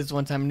Chick-fil-A this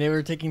one time, and they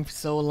were taking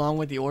so long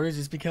with the orders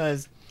just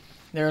because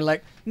they were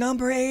like,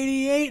 number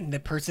 88, and the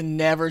person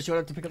never showed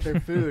up to pick up their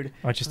food.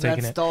 I'm just So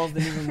taking that it. stalls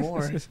them even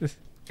more.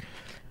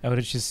 I would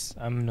have just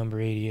I'm number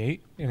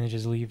 88 and then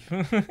just leave.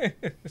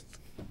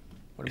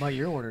 What about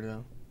your order,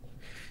 though?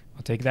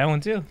 I'll take that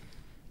one too.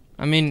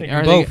 I mean, Take are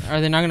them they both. are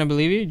they not going to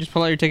believe you? Just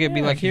pull out your ticket and be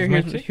Yeah, like, here's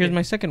my here's ticket.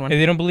 my second one. If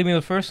they don't believe me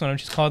the first one, I'll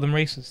just call them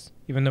racist,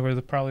 even though we're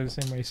probably the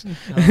same race.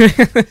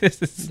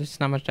 There's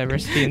not much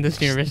diversity in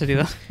this university,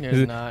 though.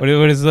 There's not. What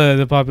is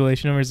the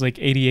population number? Is like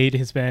 88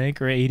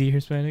 Hispanic or 80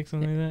 Hispanic,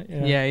 something like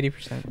that? Yeah,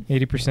 80%.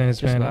 80%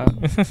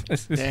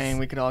 Hispanic. Dang,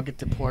 we could all get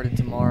deported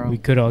tomorrow. We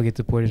could all get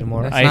deported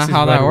tomorrow. That's ICE not is how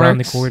right that around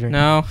works. the corner.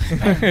 No,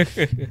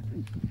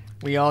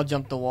 We all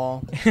jumped the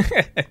wall.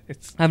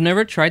 I've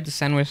never tried the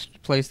sandwich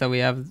place that we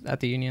have at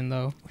the Union,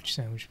 though. Which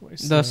sandwich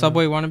place? The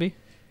Subway wannabe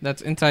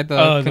that's inside the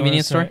one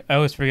convenience store. I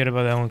always forget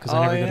about that one because Oh,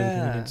 I never go to the yeah.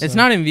 convenience It's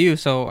store. not in view,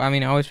 so I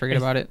mean, I always forget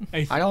about it.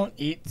 I don't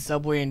eat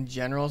Subway in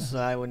general, so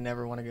I would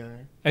never want to go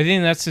there. I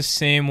think that's the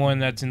same one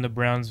that's in the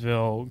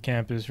Brownsville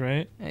campus,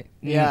 right?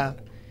 Yeah.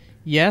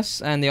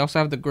 Yes, and they also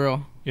have the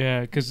grill.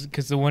 Yeah, because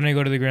the one I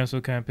go to the Brownsville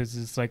campus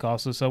is like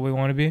also Subway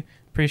wannabe.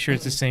 Pretty sure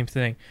it's the same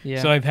thing.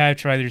 Yeah. So I've had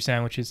tried their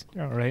sandwiches.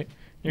 All right,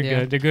 you're Yeah.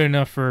 good. They're good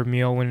enough for a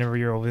meal whenever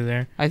you're over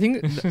there. I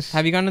think.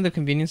 Have you gone to the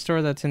convenience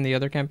store that's in the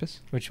other campus?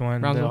 Which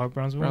one? Brownsville. The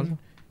Brownsville. Brownsville. One?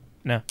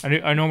 No,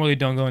 I normally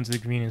don't go into the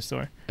convenience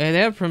store. They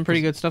have some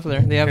pretty good stuff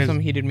there. They have Because some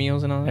heated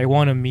meals and all I that.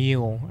 want a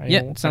meal.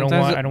 Yeah,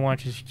 sometimes I don't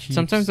want just cheese.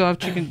 Sometimes they'll have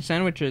chicken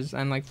sandwiches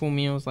and like full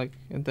meals like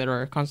that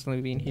are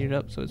constantly being heated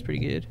up, so it's pretty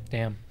good.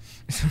 Damn.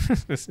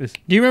 This is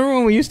Do you remember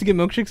when we used to get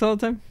milkshakes all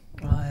the time?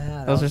 Oh,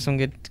 yeah. Those are some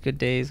good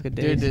days. Good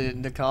days.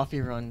 Dude, the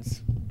coffee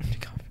runs.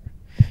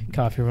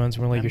 coffee runs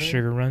more like your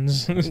Remember?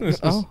 sugar runs.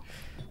 Oh,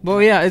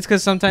 well, yeah. It's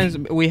because sometimes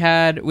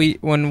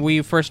when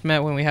we first met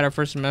when we had our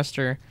first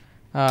semester,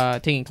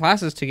 taking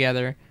classes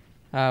together.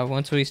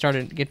 Once we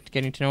started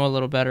getting to know a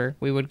little better,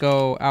 we would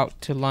go out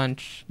to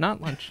lunch.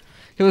 Not lunch.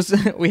 It was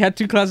we had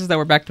two classes that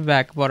were back to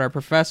back, but our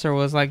professor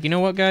was like, you know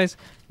what, guys,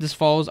 this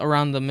falls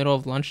around the middle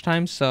of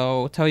lunchtime,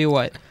 so tell you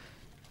what,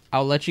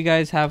 I'll let you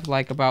guys have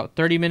like about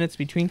 30 minutes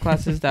between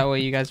classes. That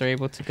way you guys are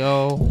able to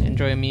go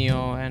enjoy a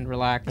meal and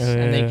relax,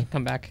 and then you can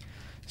come back.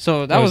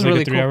 So that was like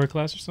really a 3-hour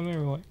class or something,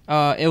 or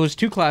what? It was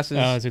 2 classes,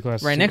 2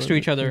 classes right next to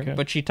each other, okay.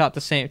 but she taught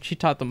the same. She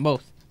taught them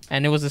both,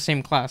 and it was the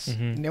same class.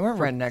 Mm-hmm. They weren't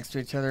right next to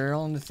each other. They're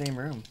all in the same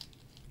room.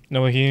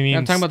 No, he means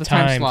I'm talking about the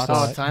time slots.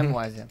 Oh, time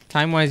wise, yeah.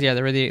 Time wise, yeah,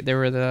 they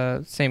were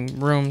the same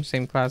room,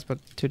 same class, but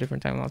 2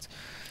 different time slots.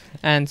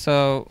 And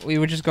so we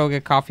would just go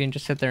get coffee and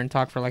just sit there and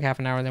talk for like half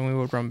an hour. Then we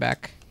would run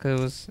back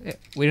because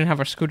we didn't have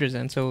our scooters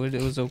in, so it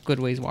was a good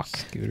ways walk.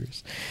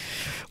 Scooters.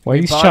 Why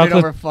We these bought it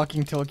over chocolate?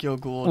 fucking Tokyo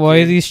Ghoul. Why are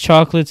dude. these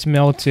chocolates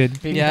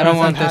melted? Yeah, I don't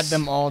want I've this. had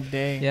them all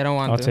day. Yeah, I don't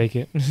want I'll to. take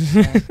it.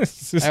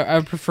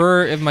 I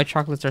prefer if my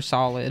chocolates are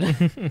solid.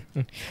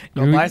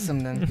 Go buy some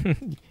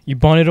then. You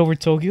bonded over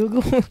Tokyo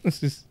Ghoul?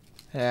 This is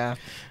Yeah.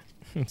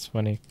 it's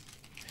funny.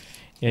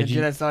 Yeah,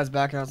 Legit, I saw his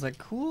back and I was like,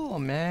 cool,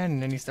 man.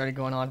 And then he started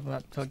going on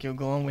about Tokyo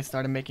Ghoul and we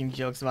started making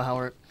jokes about how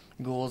we're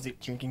ghouls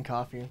drinking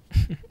coffee.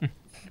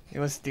 It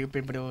was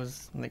stupid, but it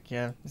was like,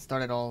 yeah, it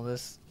started all of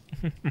this.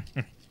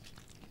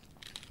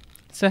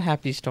 It's a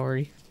happy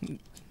story.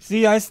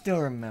 See, I still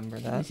remember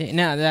that.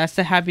 No, that's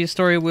the happiest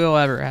story we'll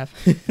ever have.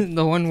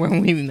 The one where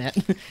we met.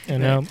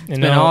 and now, It's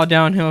been all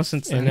downhill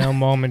since then. and now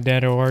mom and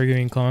dad are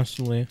arguing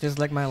constantly. Just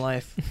like my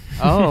life.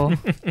 Oh.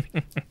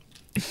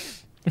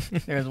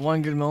 There was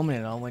one good moment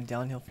and it all went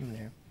downhill from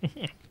there.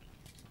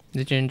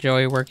 Did you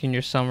enjoy working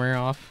your summer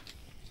off?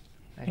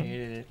 I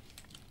hated it.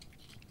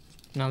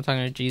 No, I'm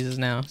talking to Jesus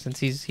now, since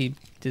he did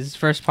his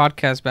first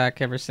podcast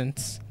back ever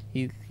since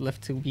he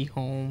left to be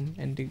home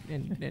and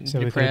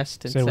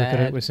depressed and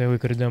sad. We said we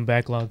could have done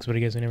backlogs, but I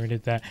guess we never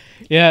did that.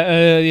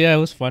 Yeah, it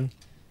was fun.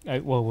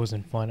 It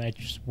wasn't fun. I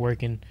just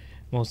working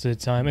most of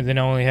the time, and then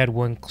I only had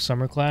one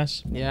summer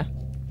class Yeah,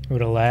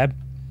 with a lab.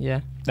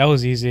 yeah. That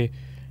was easy.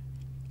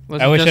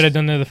 Was I it wish just- I'd have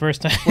done that the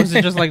first time. Was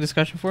it just like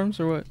discussion forums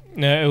or what?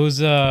 No, it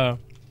was. I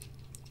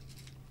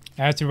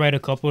had to write a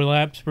couple of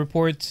labs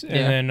reports, and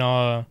Yeah.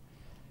 then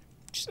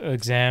just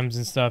exams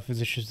and stuff. It's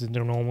just the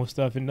normal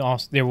stuff, and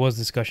also there was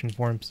discussion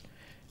forums.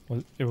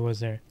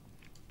 There?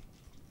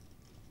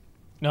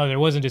 No, there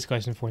wasn't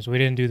discussion forums. We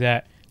didn't do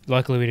that.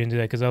 Luckily, we didn't do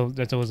that because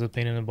that's always a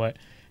pain in the butt.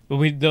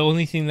 But the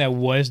only thing that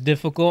was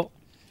difficult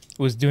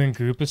was doing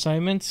group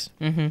assignments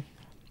Mm-hmm.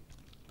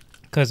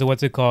 because of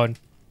what's it called?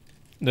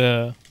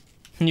 You're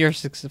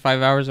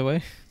 5 hours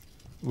away.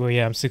 Well,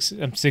 yeah, I'm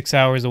 6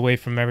 hours away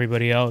from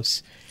everybody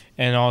else,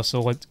 and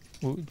also what's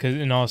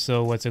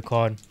it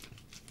called?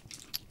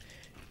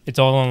 It's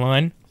all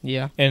online,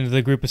 Yeah. and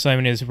the group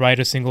assignment is write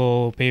a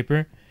single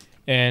paper,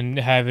 and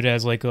have it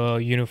as like a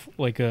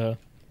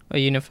A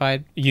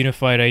unified.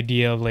 unified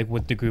idea of like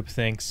what the group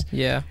thinks.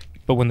 Yeah.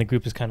 But when the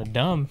group is kind of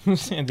dumb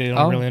and they don't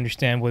Oh. really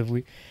understand what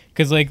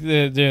because like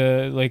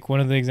the like one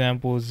of the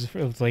examples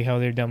of like how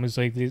they're dumb is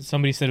like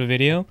somebody said a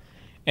video.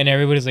 And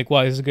everybody's like,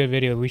 wow, this is a good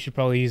video. We should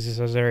probably use this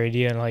as our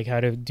idea and like how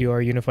to do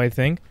our unified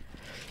thing.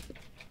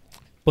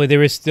 But there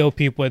were still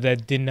people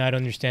that did not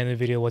understand the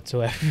video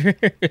whatsoever.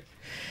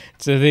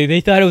 So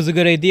they thought it was a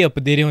good idea,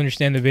 but they didn't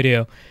understand the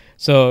video.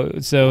 So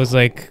it was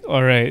like,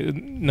 all right,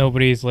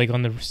 nobody's like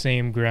on the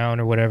same ground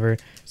or whatever.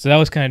 So that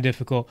was kind of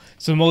difficult.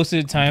 So most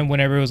of the time,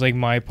 whenever it was like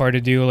my part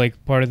to do, like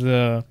part of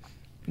the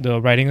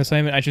writing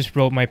assignment, I just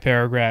wrote my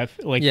paragraph,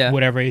 like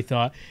whatever I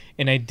thought,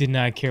 and I did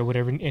not care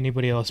whatever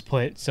anybody else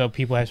put. So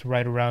people had to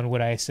write around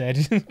what I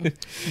said.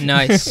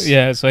 Nice.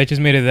 Yeah, so I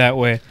just made it that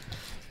way.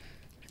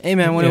 Hey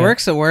man, when it Yeah.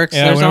 works, it works.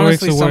 Yeah, There's when it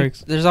works, honestly it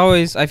works. There's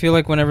always. I feel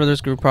like whenever there's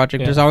group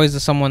project, Yeah. there's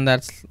always someone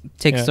that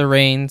takes Yeah. the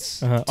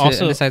reins Uh-huh. to,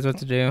 Also- and decides what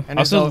to do. And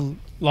Also,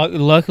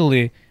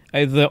 luckily,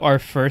 our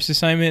first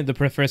assignment, the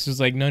professor's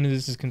like, none of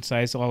this is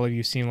concise. All of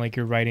you seem like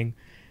you're writing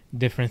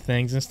different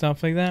things and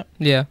stuff like that.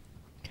 Yeah.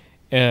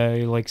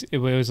 Like it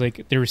was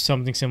like there was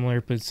something similar,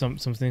 but some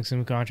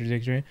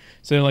contradictory.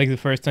 So like the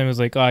first time it was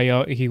like, oh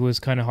yeah, he was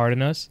kind of hard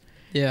on us.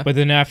 Yeah. But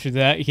then after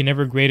that, he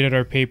never graded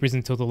our papers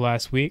until the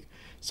last week.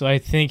 So I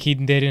think they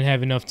didn't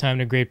have enough time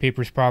to grade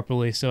papers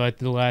properly. So at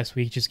the last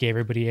week, just gave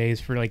everybody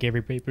A's for like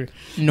every paper.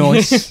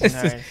 Nice.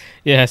 nice.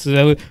 Yeah,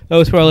 so that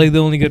was probably the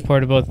only good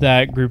part about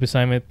that group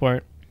assignment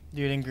part.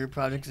 Dude, in group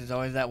projects, there's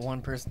always that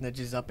one person that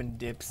just up and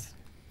dips.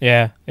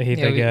 Yeah, I hate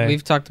that guy.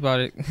 We've talked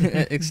about it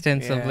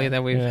extensively Yeah.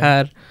 that we've Yeah.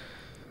 had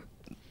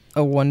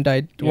a one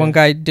guy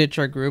ditch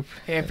our group.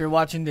 Hey, if you're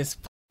watching this,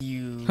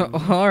 you.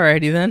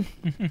 Alrighty then.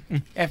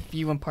 F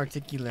you in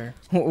particular.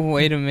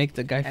 Way to make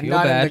the guy And feel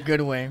not in bad. the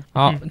good way.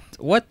 Oh,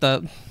 what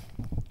the?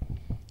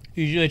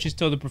 Usually I just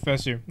tell the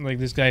professor, like,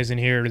 this guy's in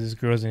here or this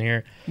girl's in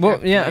here. Well,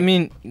 yeah. I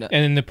mean, And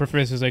then the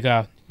professor's like,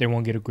 they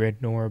won't get a grade.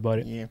 Don't worry about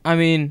it. Yeah.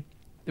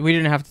 we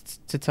didn't have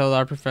to tell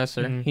our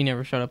professor. Mhm. He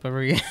never showed up ever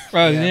again.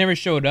 Bro, Yeah. they never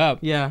showed up.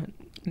 Yeah.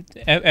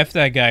 F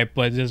that guy,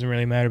 but it doesn't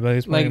really matter. But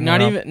it's Like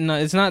not even. No,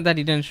 it's not that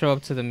he didn't show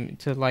up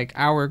to like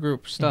our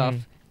group stuff.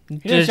 Mhm.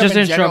 He didn't show up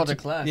in general to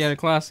class. Yeah, the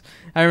class.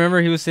 I remember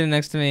he was sitting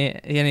next to me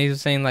and he was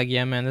saying like,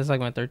 "Yeah, man, this is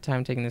like my 3rd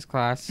time taking this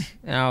class."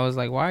 And I was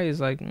like, "Why?"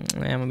 He's like,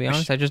 "I'm gonna be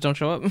honest, I just don't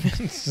show up."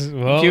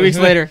 Well, A few weeks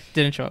later,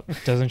 didn't show up.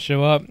 doesn't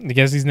show up. I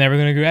guess he's never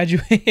gonna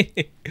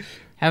graduate.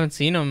 Haven't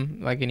seen him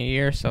like in a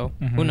year, so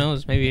who Mhm.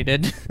 knows? Maybe he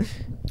did.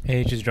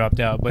 He just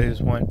dropped out, but it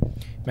was one.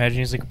 Imagine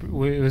he's like,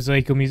 it was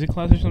like a music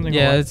class or something.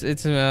 Yeah, or what?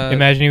 it's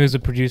Imagine he was a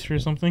producer or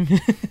something.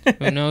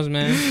 who knows,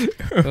 man?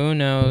 Who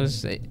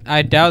knows?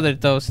 I doubt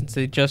it though, since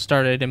they just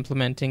started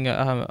implementing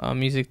a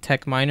music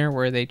tech minor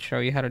where they show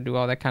you how to do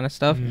all that kind of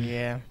stuff. Mhm.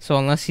 Yeah. So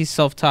unless he's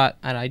self-taught,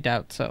 and I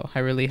doubt so. I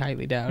really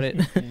highly doubt it.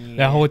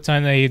 That whole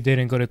time that he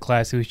didn't go to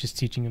class, he was just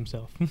teaching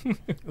himself.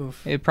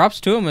 Oof. Hey, props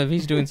to him if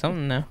he's doing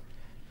something now.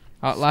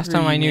 Last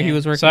time I knew he man.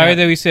 was working. Sorry at-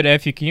 that we said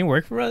F you. Can you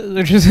work for us?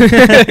 Or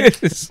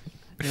just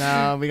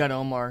No, we got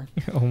Omar.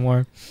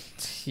 Omar.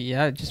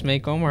 Yeah, just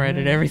make Omar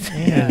edit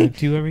everything. Yeah,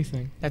 do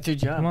everything. That's your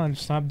job. Come on,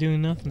 stop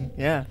doing nothing.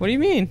 Yeah. What do you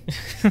mean?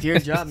 It's your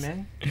job,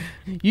 man.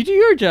 You do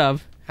your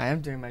job. I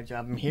am doing my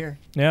job. I'm here.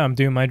 Yeah, I'm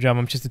doing my job.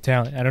 I'm just a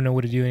talent. I don't know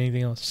what to do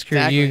anything else. Screw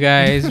Exactly. you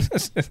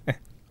guys.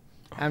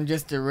 I'm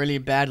just a really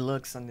bad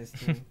looks on this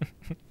team.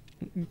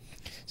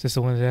 It's just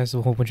the one that has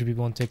a whole bunch of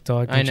people on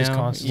TikTok. I And just know,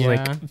 constantly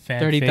yeah. like fanfics.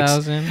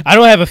 30,000. I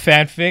don't have a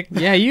fanfic.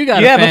 Yeah, you got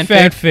you a have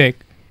fanfic. a fanfic.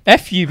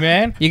 F you,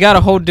 man. You got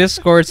a whole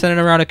Discord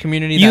centered around a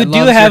community You that do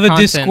loves have your a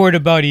content. Discord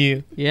about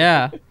you.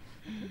 Yeah.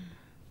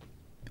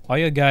 All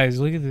you guys,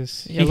 look at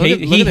this. Yeah, look at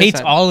he this hates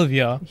side. all of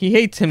y'all. He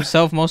hates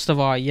himself most of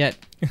all, yet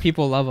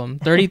people love him.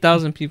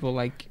 30,000 people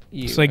like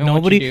you. It's like and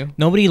what you do.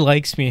 nobody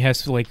likes me.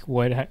 Has like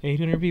what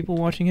 800 people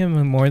watching him,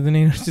 and more than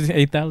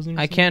 8,000.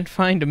 I can't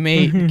find a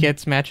mate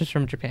gets matches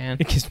from Japan.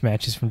 It gets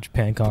matches from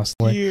Japan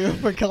constantly. You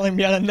for calling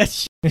me out on that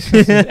shit.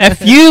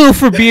 F you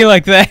for being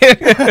like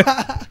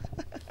that.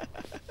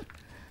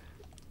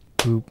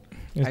 Boop.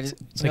 It's,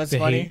 just- it's you know like what's the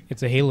funny?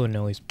 it's a Halo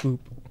noise. Boop.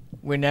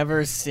 We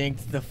never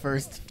synced the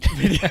first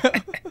video.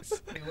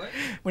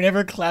 We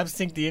never clap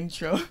synced the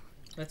intro.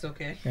 That's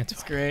okay. That's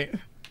It's great.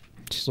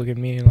 just look at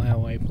me and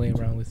how I play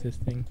around with this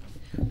thing.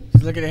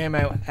 Just look at him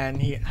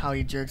and how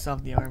he jerks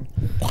off the arm.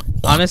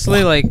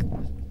 Honestly, like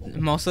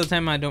most of the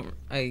time, I don't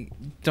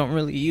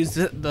really use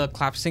the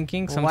clap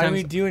syncing. Well, why do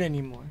we Sometimes, do it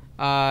anymore?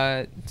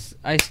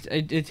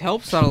 it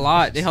helps a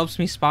lot. It helps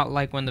me spot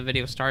like when the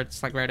video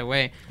starts like right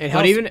away. It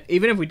But helps.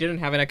 even if we didn't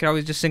have it, I could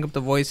always just sync up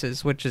the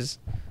voices, which is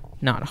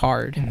not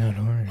hard. Not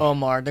hard.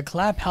 Omar, the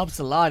clap helps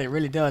a lot. It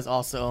really does.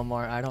 Also,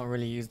 Omar, I don't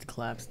really use the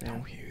claps now.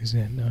 Don't use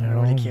it. No, I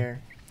don't really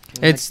care.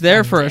 It's Like,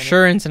 there for damn it.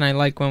 assurance, and I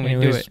like when we do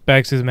Anyways, it.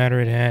 back to the matter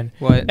at hand.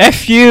 What?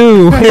 F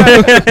you.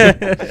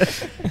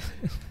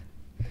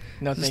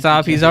 No, thank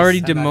Stop! you, He's Jesus.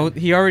 already I'm not-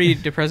 He already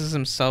depresses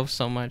himself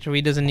so much.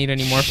 He doesn't need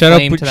any more Shut up!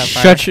 flame With, to that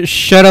fire.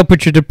 shut up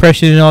with your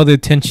depression and all the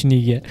attention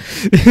you get.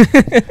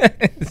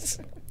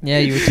 Yeah,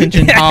 you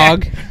attention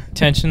hog.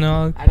 Attention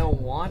hog. I don't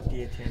want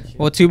the attention.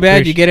 Well, too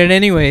bad you get it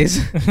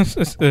anyways.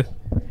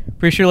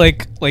 Pretty sure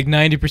like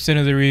 90%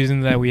 of the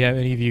reason that we have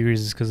any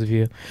viewers is because of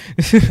you.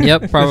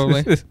 Yep,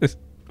 probably.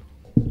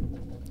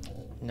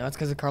 No, it's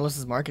because of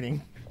Carlos's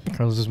marketing.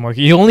 Carlos is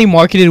marketing. He only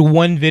marketed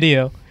one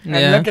video. And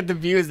Yeah. look at the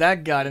views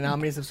that got and how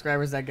many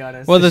subscribers that got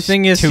us. Well, the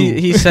thing is, Two.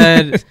 he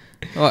said,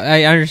 well,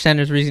 I understand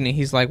his reasoning.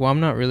 He's like, well,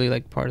 I'm not really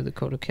like part of the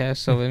CodaCast,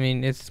 so I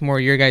mean, it's more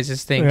your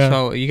guys' thing. Yeah.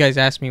 So you guys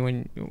ask me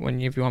when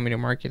if you want me to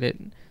market it,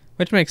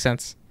 which makes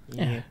sense.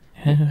 Yeah.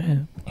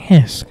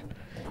 Ask.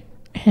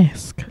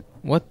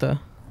 What the?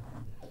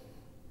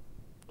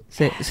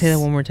 Say that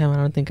one more time. I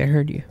don't think I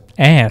heard you.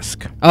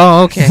 Ask.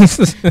 Oh, okay.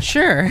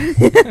 Sure.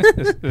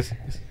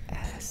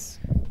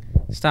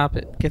 Stop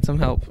it. Get some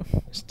help.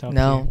 Stop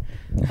No,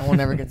 I will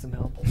never get some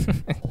help.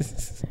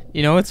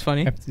 You know what's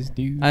funny? F this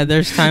dude.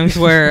 There's times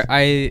where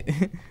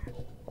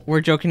we're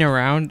joking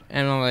around,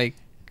 and I'm like,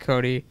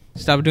 Cody,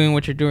 stop doing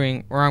what you're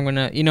doing, or I'm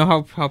gonna. You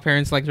know how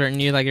parents like threaten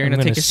you, like you're I'm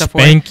gonna take gonna your stuff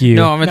away. spank you.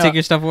 No, I'm gonna No. take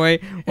your stuff away.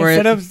 Or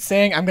Instead of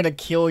saying I'm gonna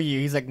kill you,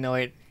 he's like, no,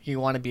 wait, you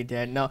want to be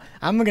dead? No,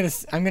 I'm gonna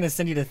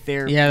send you to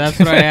therapy. yeah, that's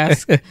what I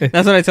ask.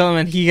 That's what I tell him,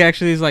 and he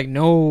actually is like,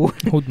 no.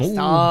 Oh, no.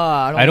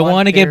 Stop, I don't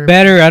want to get therapy.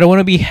 better. I don't want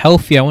to be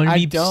healthy. I want to I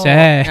be don't.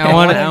 sad. I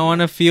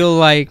want to feel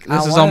like I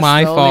this is wanna all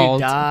my slowly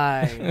fault.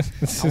 Die.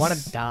 I want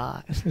to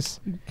die.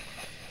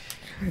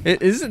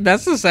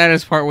 That's the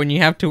saddest part when you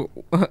have to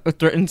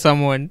threaten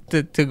someone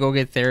to go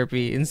get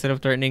therapy instead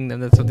of threatening them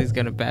that something's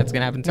bad's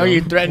gonna happen to No, them.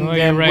 you threaten Oh,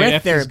 them you're right. with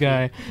F this therapy.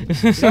 guy.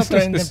 You don't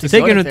threaten them to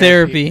Take go him to to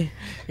therapy.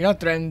 You don't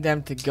threaten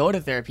them to go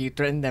to therapy. You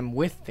threaten them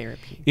with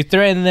therapy. You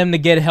threaten them to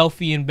get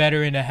healthy and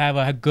better and to have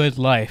a good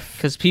life.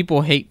 Because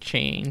people hate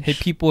change. Hey,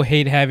 people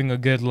hate having a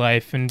good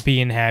life and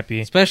being happy.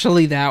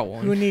 Especially that Who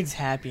one. needs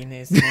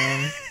happiness,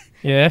 man?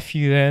 Yeah, F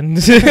you then.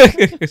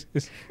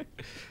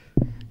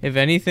 If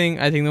anything,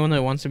 I think the one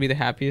that wants to be the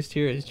happiest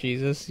here is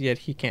Jesus, yet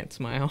he can't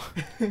smile.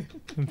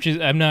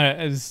 I'm not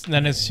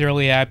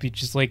necessarily happy,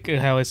 just like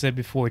how I said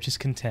before,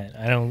 just content.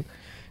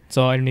 That's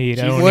all I need.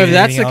 I don't Well, if need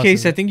that's anything the else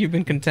case, in I it. think you've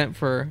been content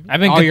for I've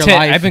been all content. your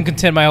life. I've been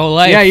content my whole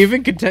life. Yeah, you've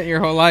been content your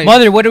whole life.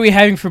 Mother, what are we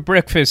having for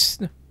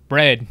breakfast?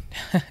 Bread.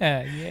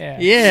 Yeah.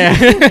 Yeah.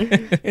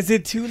 Is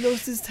it 2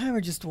 loaves this time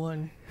or just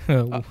 1?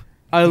 Oh,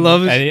 I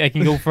love I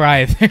can go for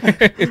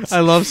either. I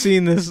love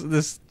seeing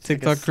this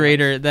TikTok like a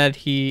creator that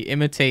he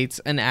imitates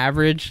an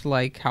average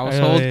like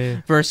household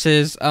yeah.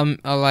 versus The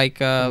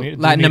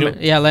Latin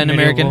middle-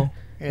 American.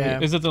 Yeah.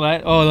 Is it the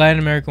Latin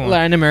American one?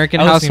 Latin American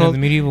I was thinking of household. the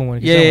medieval one.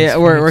 'cause Yeah, that yeah, one's yeah,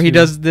 where funny he too.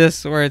 does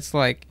this, where it's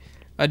like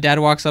a dad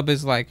walks up,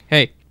 is like,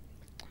 "Hey,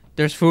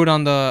 there's food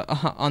on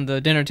the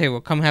dinner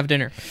table. Come have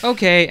dinner."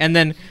 Okay, and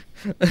then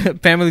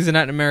families in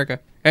Latin America.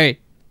 Hey,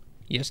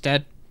 yes,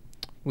 Dad.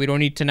 We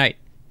don't eat tonight.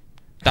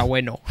 That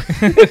way, no.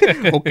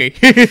 Okay.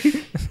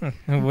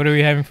 What are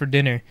we having for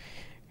dinner?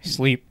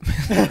 Sleep.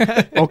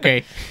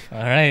 Okay.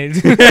 All right.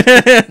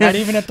 Not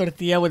even a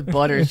tortilla with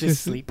butter. It's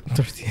just sleep.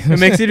 It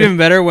makes it even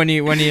better when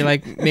he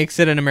like makes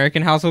it an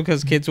American household,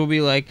 because kids will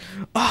be like,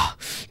 "Oh,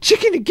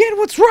 chicken again?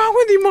 What's wrong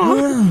with you,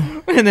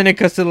 Mom?" And then it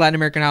cuts to the Latin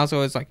American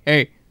household. It's like,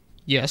 "Hey,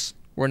 yes,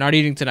 we're not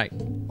eating tonight."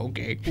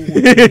 Okay.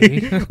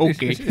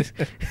 Okay.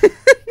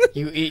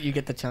 You eat, you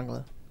get the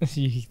chancla.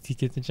 you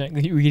get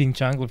the you're eating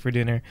chocolate for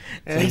dinner.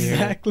 So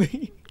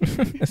Exactly.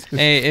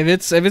 Hey, if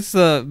it's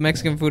the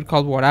Mexican food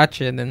called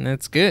huarache, then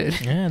it's good.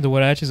 Yeah, the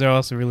huaraches are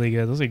also really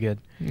good. Those are good.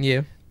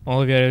 Yeah.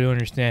 All of you don't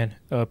understand.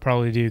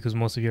 Probably do, because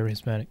most of you are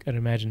Hispanic, I'd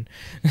imagine.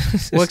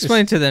 Well,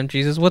 explain to them,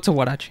 Jesus. What's a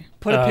huarache?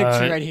 Put a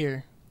picture right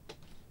here.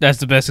 That's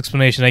the best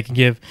explanation I can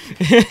give.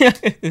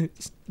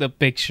 The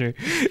picture.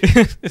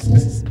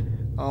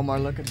 Omar,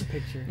 look at the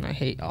picture. I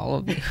hate all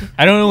of it.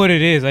 I don't know what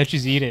it is. I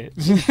just eat it.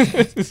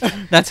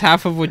 That's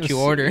half of what you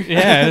order.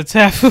 Yeah, that's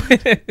half of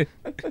it.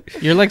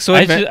 You're like so.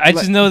 I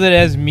just know that it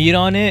has meat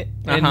on it,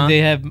 and Uh-huh. they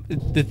have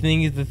the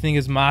thing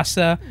is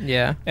masa,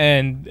 Yeah.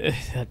 and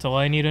that's all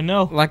I need to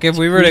know. Like if It's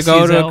we were to greasy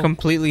go as to hell. a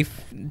completely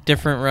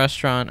different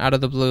restaurant out of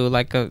the blue,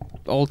 like a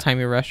old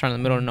timey restaurant in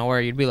the middle of nowhere,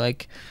 you'd be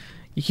like,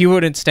 he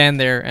wouldn't stand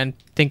there and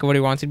think of what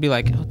he wants. He'd be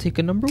like, "I'll take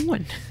a number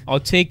one."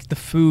 I'll take the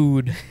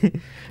food.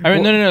 I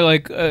mean, no.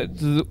 Like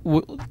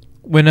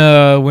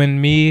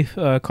when me,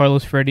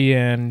 Carlos, Freddie,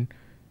 and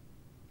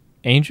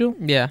Angel,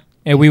 Yeah.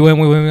 and we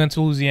went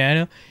to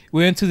Louisiana.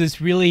 We went to this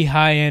really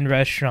high end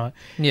restaurant.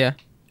 Yeah.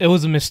 It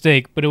was a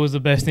mistake, but it was the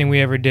best thing we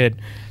ever did.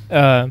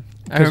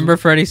 I remember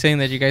Freddie saying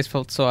that you guys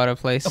felt so out of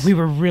place. We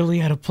were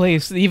really out of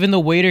place. Even the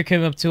waiter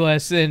came up to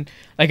us, and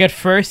like at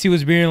first he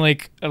was being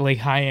like a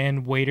high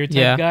end waiter type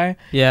Yeah. guy,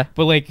 Yeah.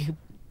 but like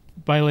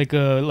by like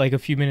a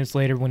few minutes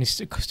later, when he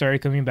started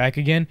coming back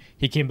again,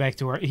 he came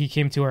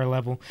to our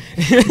level.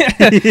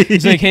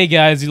 He's like, "Hey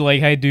guys,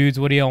 like, hi dudes,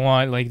 what do y'all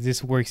want? Like,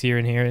 this works here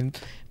and here." And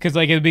because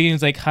like at the beginning,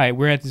 it's like, "Hi,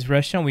 we're at this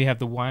restaurant. We have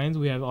the wines.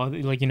 We have all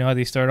like, you know how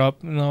they start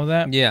up and all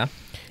that." Yeah.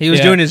 He was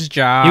Yeah. doing his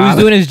job. He was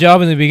doing his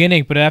job in the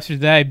beginning, but after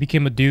that, he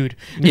became a dude.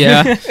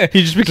 Yeah.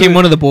 He just became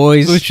one of the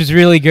boys. Which was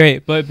really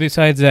great. But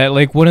besides that,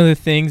 like one of the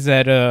things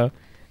that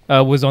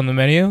was on the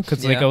menu,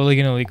 because like Yeah. I was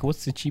looking at like,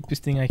 what's the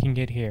cheapest thing I can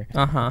get here?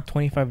 Uh-huh.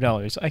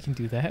 $25. I can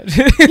do that.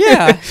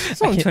 Yeah. It's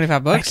only I can-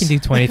 $25. I can do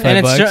 25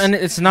 and bucks. and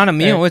it's not a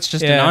meal, it's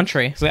just an Yeah.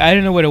 entree. So I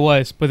didn't know what it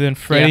was, but then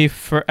Freddie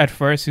at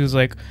first he was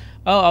like,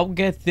 "Oh, I'll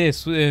get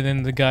this," and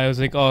then the guy was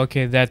like, "Oh,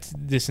 okay, that's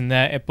this and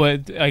that,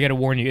 but I gotta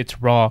warn you, it's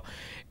raw."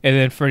 And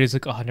then Freddie's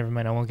like, "Oh, never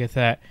mind, I won't get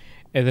that."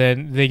 And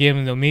then they gave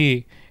him to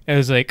me. It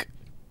was like,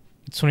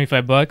 it's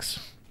 $25.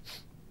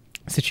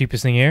 It's the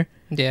cheapest thing here.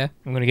 Yeah.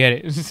 I'm gonna get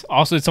it.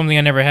 Also, it's something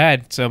I never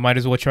had, so might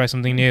as well try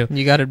something new.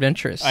 You got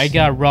adventurous. I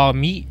got raw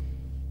meat.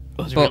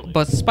 It was really-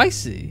 but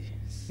spicy.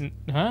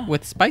 huh?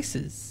 With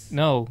spices.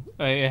 No,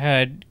 I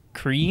had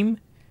cream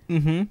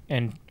Mm-hmm.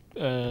 and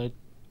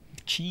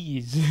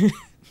cheese.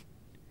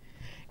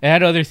 It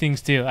had other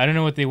things too. I don't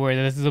know what they were.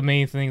 That's the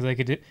main things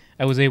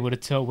I was able to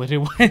tell what it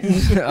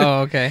was. Oh,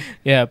 okay.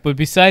 Yeah, but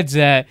besides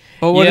that,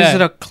 But what is yeah.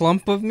 it? A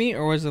clump of meat,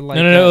 or was it like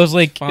no. a It was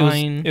like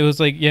fine? it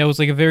was like it was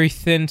like a very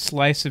thin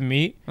slice of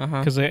meat Uh-huh.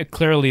 because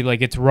clearly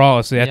like it's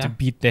raw, so they have Yeah. to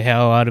beat the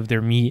hell out of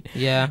their meat.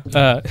 Yeah.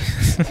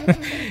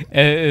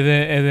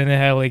 And then it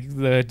had like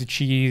the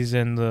cheese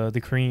and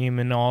the cream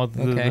and all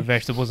Okay. the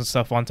vegetables and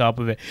stuff on top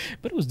of it.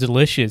 But it was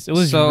delicious. It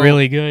was So-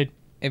 really good.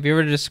 If you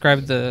were to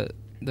describe the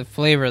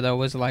flavor, though,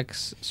 was it like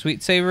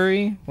sweet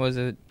savory? Was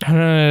it? I don't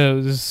know.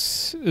 It was,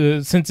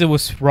 since it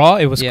was raw,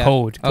 it was Yeah.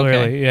 cold. Okay.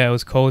 Clearly, yeah, it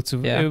was cold. So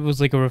Yeah. it was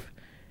like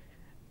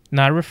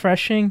not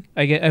refreshing.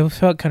 I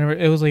felt kind of.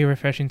 It was like a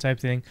refreshing type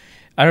thing.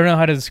 I don't know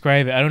how to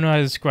describe it. I don't know how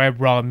to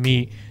describe raw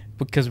meat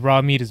because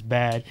raw meat is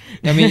bad.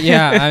 I mean,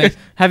 yeah.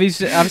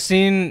 I've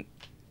seen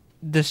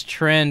this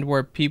trend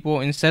where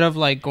people, instead of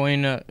like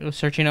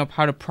searching up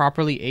how to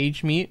properly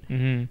age meat,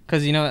 Mm-hmm.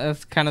 because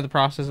that's kind of the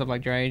process of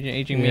like dry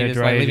aging Yeah, meat is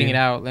dry like leaving aging. it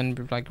out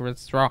and like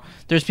it's raw.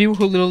 There's people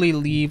who literally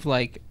leave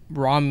like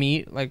raw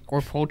meat like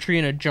or poultry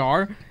in a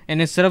jar, and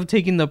instead of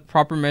taking the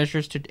proper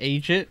measures to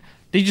age it,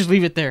 they just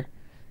leave it there,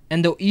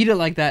 and they'll eat it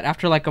like that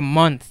after like a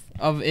month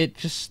of it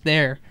just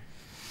there.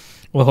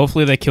 Well,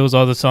 hopefully that kills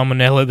all the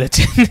salmonella that's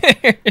in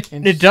there.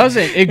 It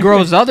doesn't. It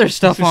grows other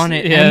stuff on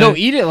it, Yeah. and they'll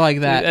eat it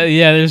like that.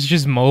 Yeah, there's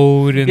just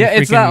mold and Yeah,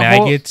 it's freaking that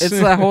maggots. whole. It's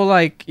that whole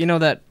like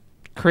that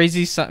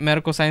crazy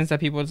medical science that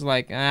people is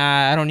like,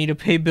 I don't need to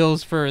pay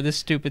bills for this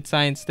stupid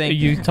science thing.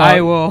 I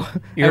will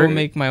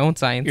make my own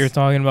science. You're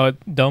talking about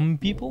dumb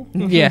people?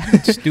 Yeah.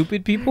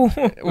 Stupid people?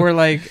 We're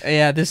like,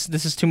 yeah, this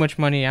is too much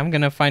money. I'm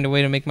gonna find a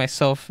way to make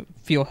myself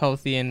feel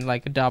healthy and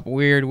like adopt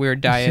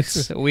weird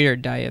diets.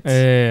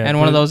 Yeah, and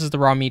one of those is the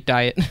raw meat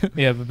diet.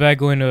 Yeah, but back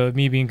going to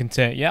me being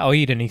content. Yeah, I'll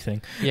eat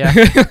anything. Yeah.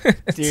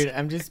 Dude,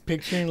 I'm just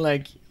picturing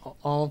like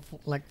all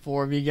like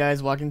 4 of you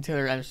guys walking to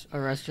a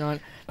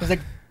restaurant. There's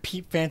like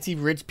fancy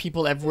rich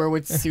people everywhere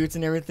with suits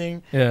and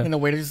everything. Yeah. And the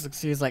waiter just looks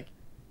at you, is like,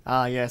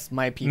 ah, yes,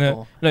 my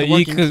people. No, the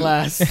working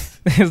class.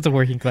 It's the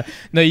working class.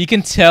 No, you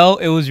can tell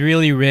it was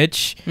really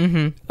rich,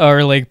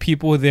 or like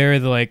people there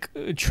that like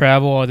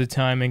travel all the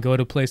time and go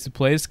to place,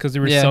 because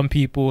there were some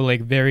people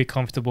like very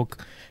comfortable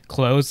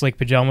clothes, like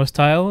pajama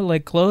style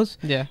like clothes.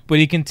 Yeah. But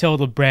you can tell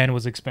the brand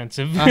was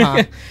expensive.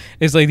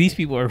 It's like these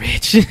people are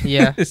rich.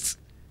 Yeah.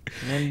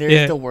 And then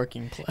there's the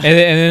working class. And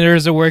then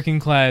there's a working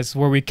class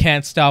where we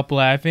can't stop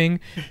laughing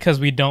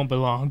because we don't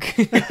belong.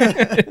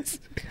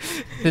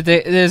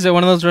 There's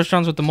one of those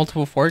restaurants with the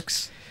multiple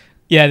forks.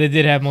 Yeah, they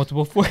did have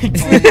multiple forks.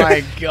 Oh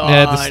my god! They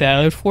had the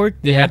salad fork,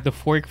 they had the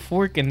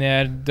fork, and they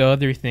had the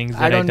other things.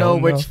 That I don't know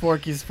which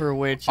fork is for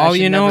which. All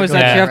you know is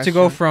that you have to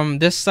go from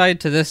this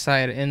side to this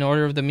side in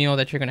order of the meal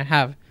that you're gonna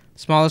have.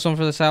 Smallest one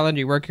for the salad,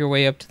 you work your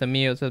way up to the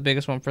meal, to the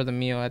biggest one for the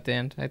meal at the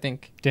end, I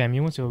think. Damn,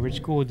 you went to a rich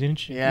school,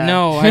 didn't you? Yeah.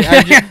 No,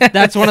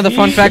 that's one of the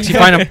fun facts you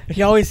find him.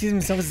 He always sees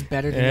himself as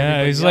better than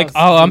everybody he's else.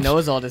 like, he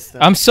knows all this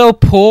stuff. I'm so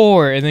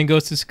poor, and then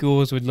goes to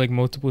schools with like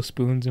multiple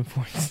spoons and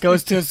forks.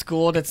 Goes to a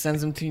school that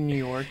sends him to New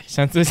York.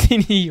 Sends us to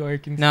New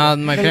York. And no,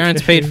 my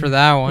parents paid for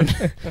that one.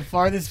 The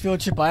farthest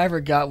field trip I ever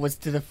got was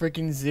to the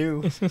freaking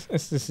zoo.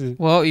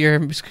 Well, your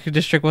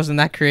district wasn't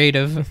that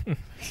creative.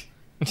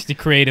 It's the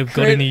creative.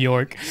 Go to New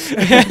York.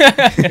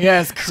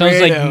 Yes, creative. Sounds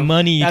like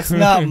money. That's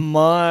not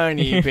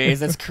money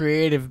based. That's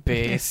creative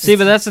based. See,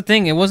 but that's the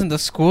thing. It wasn't the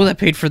school that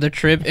paid for the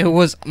trip. It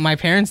was my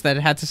parents that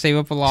had to save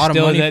up a lot of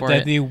money for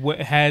it. They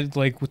had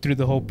like through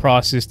the whole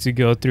process to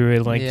go through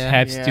it, like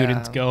have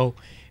students go,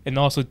 and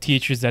also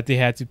teachers that they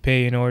had to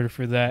pay in order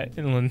for that.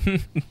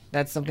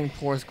 That's something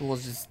poor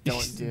schools just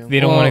don't do. They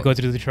don't want to go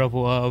through the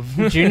trouble of.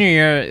 Junior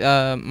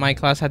year, my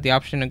class had the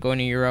option of going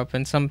to Europe,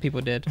 and some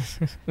people did.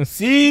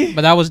 See?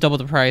 But that was double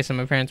the price, and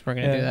my parents weren't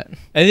going to do that.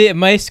 I think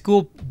my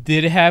school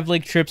did have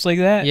like trips like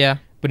that. Yeah.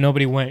 But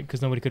nobody went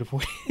because nobody could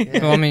afford it.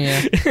 Yeah. Well, I mean,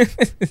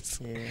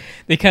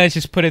 They kind of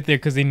just put it there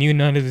because they knew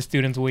none of the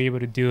students were able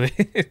to do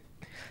it.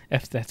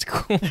 F that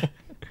school.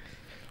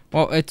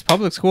 Well, it's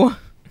public school.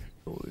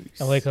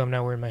 I like how I'm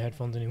not wearing my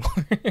headphones anymore.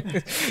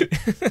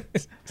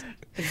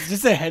 It's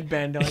just a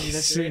headband on you.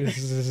 That's it.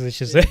 It's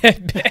just a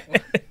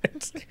headband.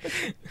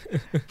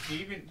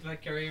 Even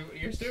like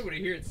you're still able to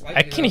hear it slightly.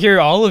 I can hear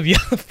all of you.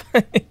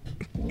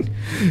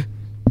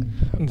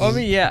 Well,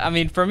 I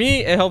mean, for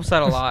me, it helps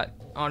out a lot.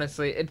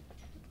 Honestly,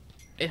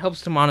 it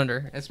helps to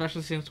monitor,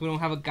 especially since we don't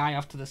have a guy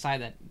off to the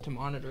side to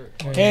monitor.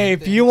 Hey,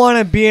 if you want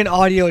to be an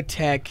audio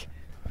tech,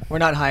 we're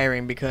not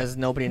hiring because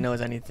nobody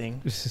knows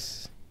anything.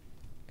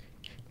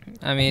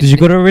 I mean, did you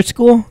go to a rich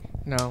school?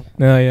 No.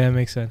 No, yeah, it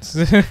makes sense.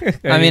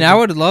 I mean, I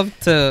would love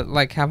to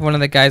like have one of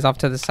the guys off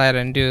to the side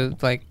and do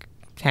like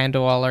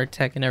handle all our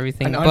tech and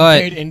everything. An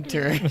but unpaid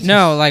intern.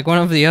 No, like one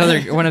of the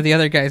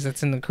other guys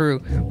that's in the crew.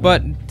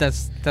 But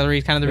that's the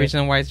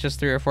reason why it's just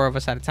 3 or 4 of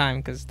us at a time,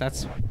 because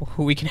that's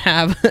who we can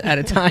have at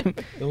a time.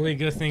 The only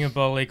good thing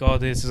about like all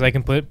this is I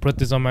can put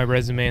this on my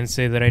resume and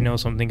say that I know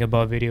something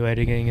about video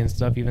editing and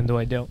stuff, even though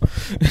I don't.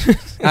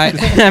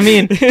 I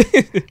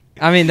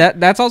mean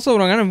that's also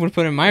what I'm gonna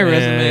put in my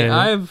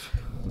resume.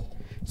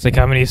 It's like,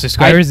 how many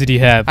subscribers did you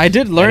have? I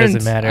did learn. It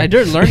doesn't matter. I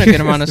did learn a good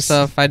amount of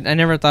stuff. I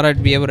never thought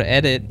I'd be able to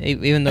edit,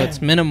 even though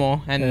it's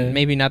minimal and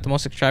maybe not the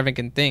most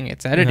extravagant thing.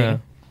 It's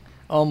editing.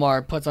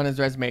 Omar puts on his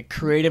resume,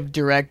 creative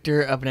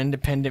director of an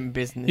independent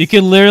business. You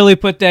can literally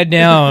put that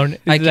down.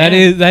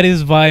 That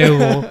is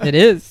viable. It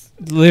is.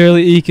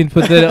 Literally, you can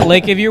put that.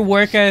 Like if you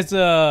work if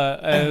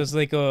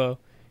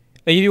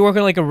you work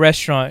at like a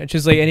restaurant, it's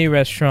just like any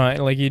restaurant,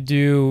 like you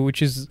do,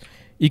 which is.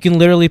 You can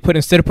literally put,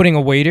 instead of putting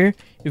a waiter,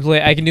 you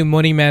play, I can do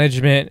money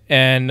management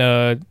and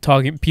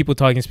talking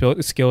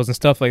skills and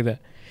stuff like that.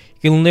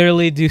 You can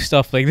literally do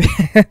stuff like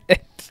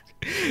that.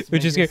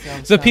 Which is good.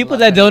 So people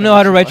that don't know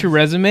how to write your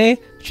resume,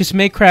 just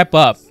make crap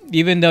up,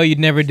 even though you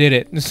never did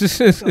it.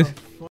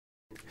 What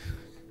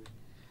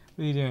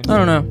are you doing? I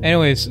don't know.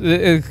 Anyways,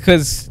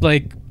 because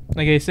like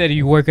I said,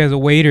 you work as a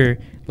waiter.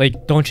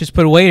 Like, don't just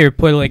put a waiter.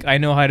 Put like, I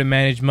know how to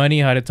manage money,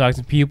 how to talk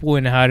to people,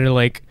 and how to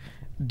like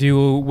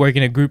work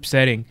in a group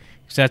setting.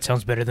 So that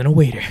sounds better than a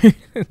waiter.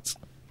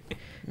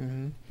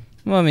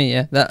 Well, I mean,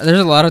 yeah. There's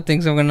a lot of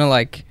things I'm gonna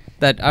like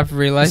that I've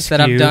realized that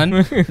I've done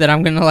that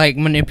I'm gonna like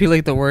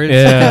manipulate the words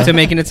to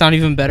making it sound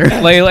even better.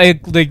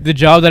 like the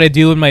job that I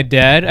do with my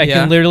dad, I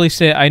can literally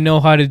say I know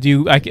how to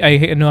do.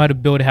 I know how to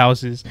build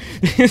houses,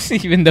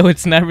 even though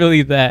it's not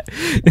really that.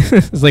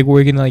 It's like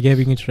working like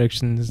heavy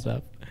construction and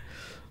stuff.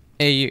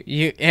 Hey,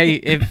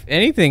 if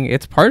anything,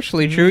 it's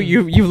partially true.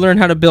 You've learned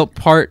how to build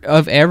part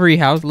of every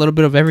house, a little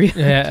bit of every.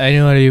 Yeah, I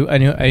know how to do.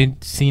 I've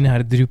seen how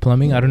to do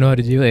plumbing. I don't know how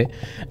to do it.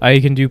 I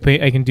can do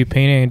paint. I can do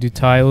painting. I can do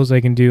tiles.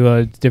 I can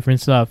do different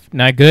stuff.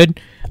 Not good.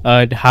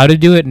 How to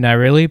do it? Not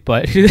really.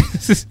 But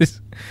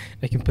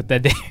I can put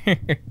that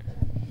there.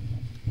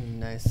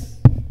 Nice.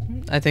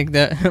 I think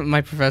that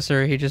my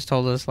professor, he just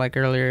told us like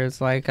earlier,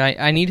 it's like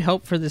I need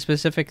help for this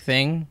specific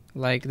thing,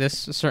 like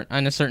this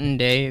on a certain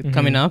day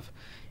coming up.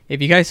 If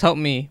you guys help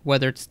me,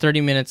 whether it's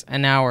 30 minutes,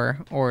 an hour,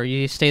 or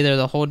you stay there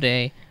the whole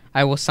day,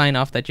 I will sign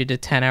off that you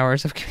did 10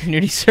 hours of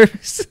community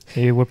service.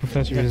 Hey, what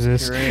professor is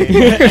this? Great.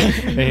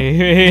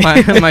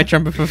 my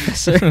trumpet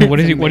professor. What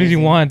does he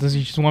want? Does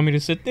he just want me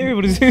to sit there?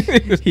 What is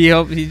it?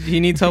 He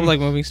needs help like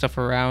moving stuff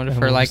around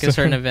for like a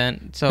certain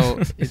event. So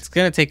it's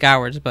gonna take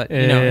hours, but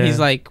you know, he's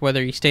like,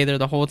 whether you stay there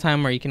the whole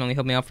time or you can only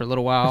help me out for a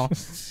little while,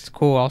 it's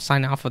cool. I'll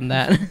sign off on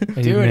that.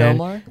 Hey, Do it, man.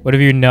 Omar. What if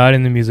you're not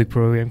in the music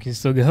program? Can you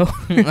still go?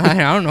 I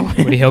don't know.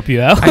 Would he help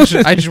you out?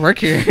 I just work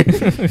here.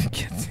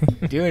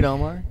 Do it,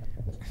 Omar.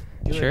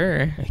 Do it.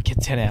 Sure. Get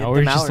 10 them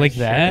hours just hours, like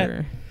that.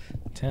 Sure.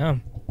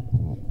 Damn.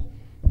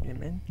 Yeah,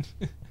 man.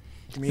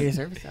 Community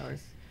service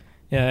hours.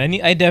 Yeah,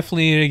 I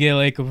definitely need to get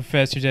like a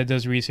professor that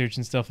does research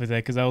and stuff like that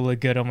because that will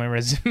look good on my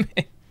resume.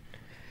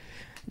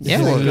 Yeah,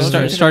 So well, those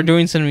are- start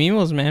doing some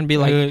emails, man. Be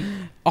like,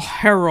 oh,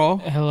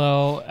 hello,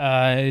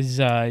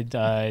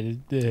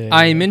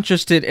 I'm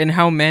interested in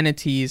how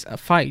manatees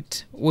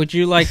fight. Would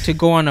you like to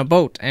go on a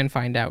boat and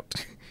find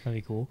out? That'd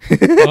be cool.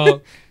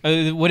 Well,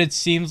 what it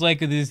seems like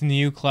this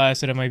new class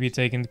that I might be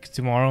taking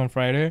tomorrow on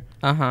Friday.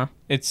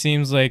 It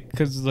seems like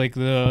because like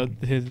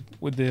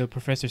with the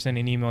professor sent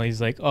an email, he's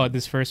like, "Oh,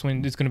 this first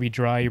one is gonna be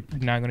dry. You're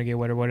not gonna get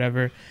wet or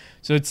whatever."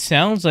 So it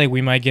sounds like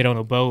we might get on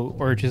a boat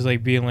or just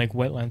like be in like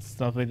wetlands and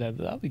stuff like that.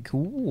 That'd be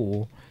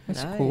cool.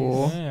 That's Nice.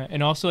 cool. Yeah.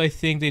 And also, I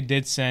think they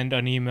did send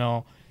an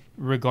email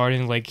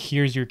regarding like,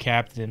 "Here's your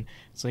captain."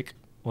 It's like,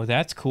 well,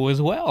 that's cool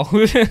as well.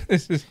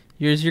 This is.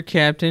 Here's your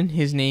captain.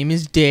 His name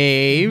is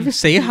Dave.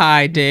 Say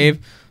hi,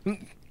 Dave.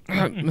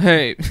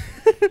 Hey.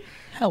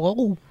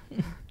 Hello.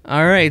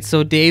 All right,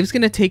 so Dave's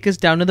going to take us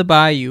down to the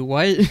bayou.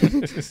 What?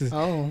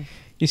 Oh.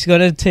 He's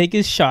gonna take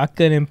his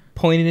shotgun and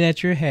point it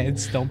at your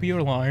heads. Don't be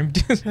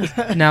alarmed.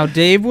 Now,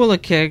 Dave will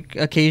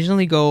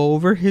occasionally go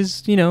over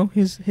his,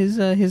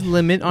 his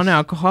limit on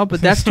alcohol, but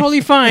that's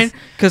totally fine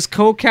because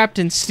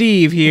co-captain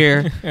Steve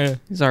here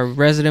is our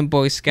resident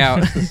Boy Scout.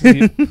 What is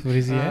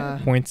he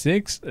at?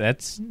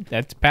 0.6?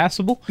 That's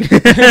passable.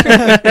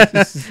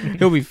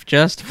 He'll be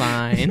just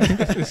fine.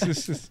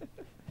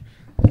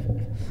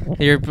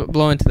 Here,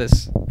 blow into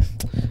this.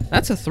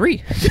 That's a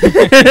 3.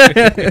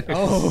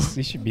 Oh.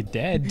 He should be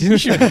dead. You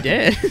should be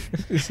dead.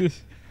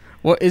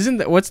 What isn't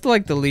that? What's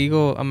the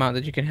legal amount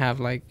that you can have?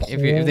 Like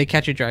if they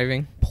catch you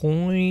driving,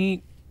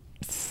 0.4?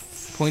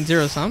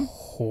 0.0 some?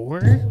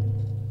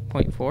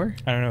 0.4?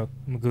 I don't know.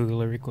 I'm gonna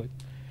Google it real quick.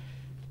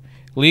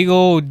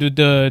 Legal,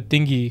 the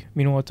thingy.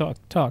 Meanwhile,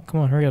 talk. Come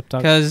on, hurry up,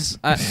 talk. Because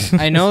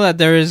I know that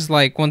there is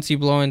like once you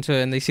blow into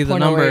it and they see the 0.08.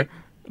 number.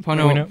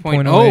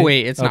 0.08. Oh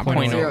wait, it's not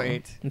 0.08. 0.08.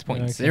 It's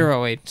Okay.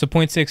 0.08. So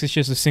 0.6 is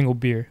just a single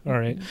beer. All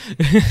right.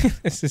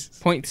 This is,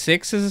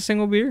 0.6 is a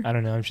single beer. I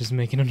don't know. I'm just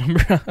making a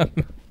number up.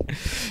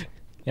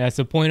 Yeah,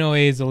 so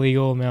 0.08 is the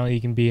legal amount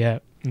you can be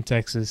at in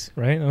Texas,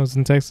 right? That was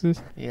in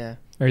Texas? Yeah.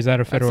 Or is that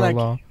a federal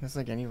law? That's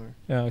like anywhere.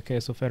 Yeah, okay,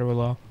 so federal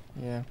law.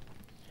 Yeah.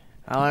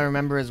 All I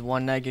remember is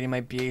one night getting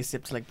my BA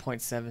sipped to like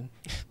 0.7.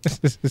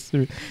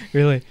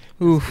 Really?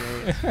 Oof.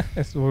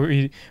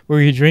 What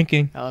were you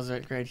drinking? I was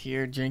right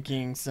here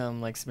drinking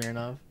some like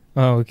Smirnoff.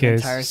 Oh, okay. An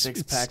entire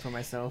 6-pack for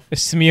myself. A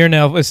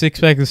Smirnoff, a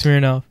 6-pack of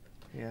Smirnoff.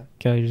 Yeah.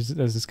 Okay,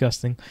 that's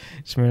disgusting.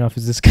 Smirnoff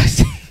is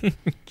disgusting.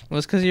 Well,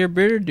 it's because you're a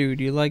bitter dude.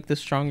 You like the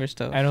stronger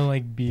stuff. I don't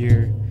like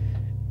beer.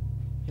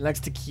 He likes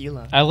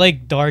tequila. I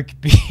like dark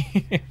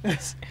beer.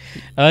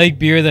 I like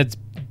beer that's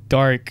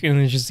dark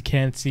and just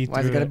can't see through.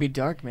 Why's it gotta be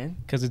dark, man?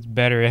 Because it's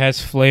better. It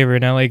has flavor,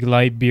 and I like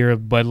light beer,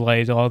 Bud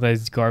Light, all that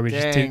is garbage.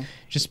 Dang.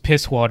 Just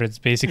piss water, it's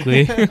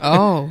basically.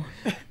 Oh.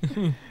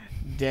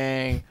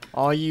 Dang.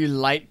 All you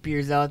light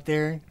beers out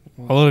there.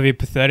 All of it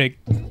pathetic.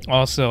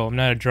 Also, I'm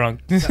not a drunk.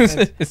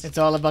 It's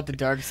all about the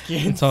dark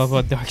skin. It's all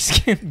about dark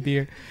skin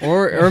beer.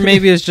 Or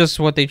maybe it's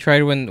just what they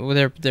tried when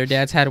their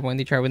dads had when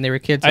they tried when they were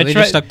kids. So they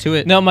just stuck to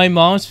it. No, my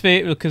mom's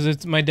favorite,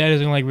 because my dad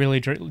doesn't like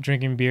really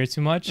drinking beer too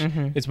much.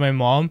 Mm-hmm. It's my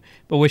mom,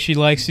 but what she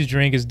likes to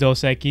drink is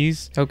Dos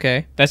Equis.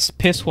 Okay. That's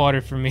piss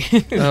water for me.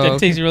 That okay.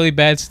 tastes really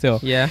bad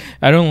still. Yeah.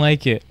 I don't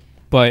like it,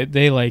 but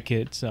they like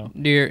it. So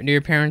Do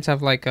your parents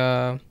have like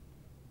a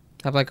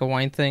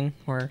wine thing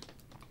or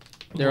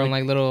their own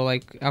like little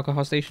like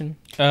alcohol station?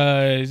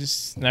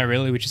 Just not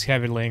really. We just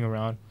have it laying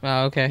around.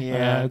 Oh, okay.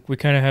 Yeah. We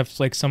kind of have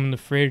like some in the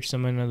fridge,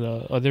 some in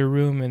the other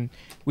room, and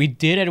we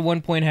did at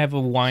one point have a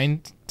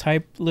wine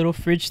type little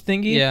fridge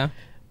thingy. Yeah.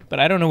 But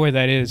I don't know where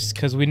that is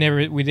because we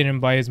didn't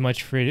buy as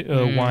much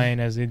wine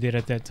as they did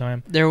at that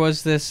time. There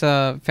was this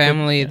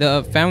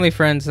family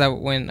friends that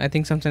when I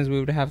think sometimes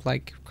we would have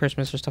like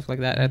Christmas or stuff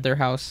like that at their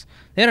house.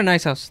 They had a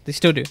nice house. They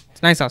still do.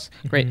 It's a nice house.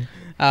 Great.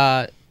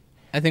 Mhm.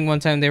 I think one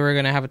time they were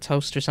gonna have a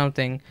toast or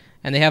something,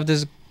 and they have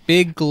this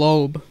big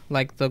globe,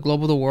 like the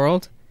globe of the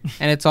world,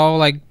 and it's all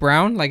like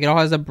brown, like it all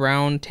has a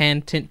brown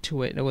tan tint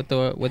to it with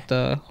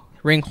the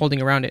ring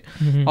holding around it.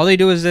 Mhm. All they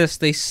do is this: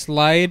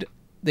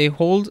 they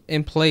hold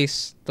in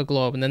place the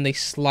globe, and then they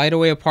slide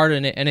away apart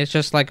in it, and it's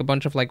just like a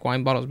bunch of like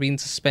wine bottles being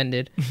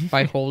suspended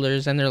by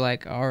holders, and they're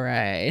like, all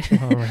right.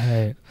 All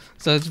right.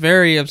 So it's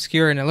very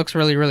obscure, and it looks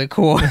really, really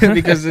cool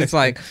because it's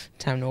like,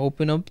 time to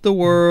open up the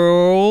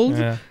world.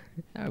 Yeah.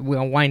 We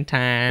on wine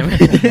time.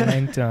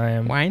 Wine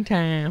time. Wine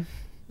time.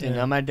 Dude,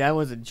 no, my dad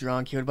was a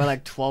drunk. He would buy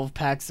like 12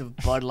 packs of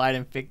Bud Light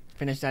and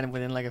finish that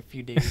within like a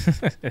few days.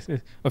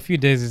 A few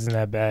days isn't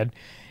that bad.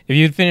 If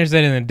you'd finish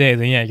that in a day,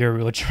 then yeah, you're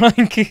real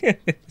drunk.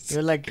 He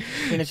would like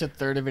finish a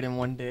third of it in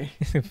one day.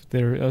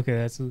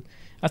 Okay,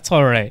 that's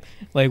all right.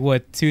 Like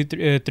what,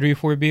 3,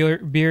 4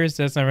 beers?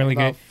 That's not really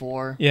About good.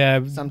 4. Yeah,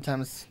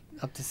 Sometimes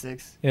up to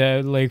 6.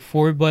 yeah, like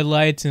 4 Bud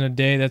Lights in a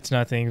day. That's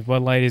nothing.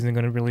 Bud Light isn't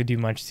gonna really do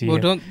much to you.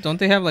 Well, don't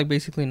they have like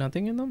basically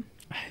nothing in them?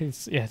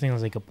 Yeah, I think it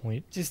was like a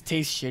point. Just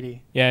tastes shitty.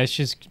 Yeah, it's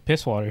just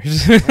piss water.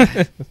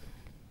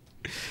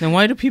 Then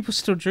why do people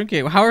still drink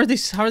it? How are they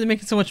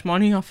making so much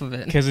money off of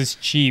it? Because it's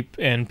cheap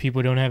and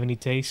people don't have any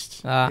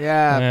taste. Ah,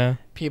 Yeah.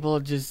 People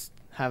just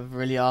have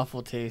really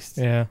awful taste.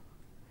 Yeah.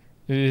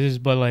 This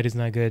Bud Light is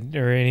not good,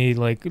 or any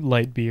like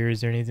light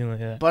beers or anything like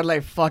that. Bud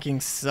Light fucking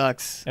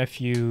sucks.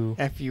 FU.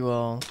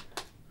 FUL.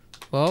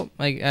 well,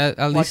 like at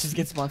Watch least us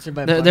get sponsored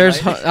by There- Bud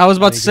there's. Light. I was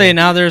about to There say you go.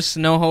 now there's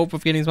no hope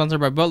of getting sponsored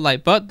by Bud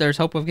Light, but there's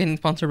hope of getting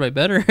sponsored by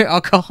better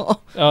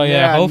alcohol. Oh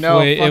yeah,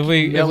 hopefully no, if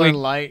we Miller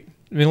Light.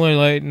 Miller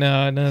Lite,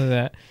 no, none of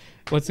that.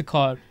 What's it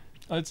called?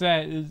 What's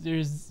that?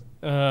 There's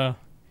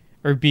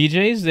or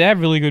BJ's. They have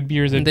really good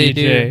beers at They BJ.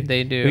 do.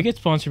 They do. If we get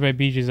sponsored by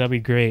BJ's, that'd be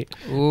great.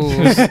 Ooh.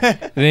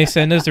 They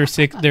send us their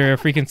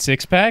freaking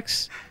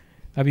 6-packs.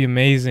 That'd be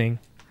amazing.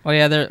 Oh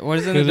yeah. What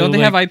is it? Because Don't they're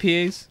they have like-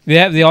 IPAs?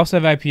 They also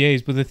have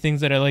IPAs, but the things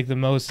that I like the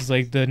most is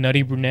like the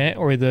Nutty Brunette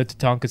or the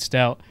Tatanka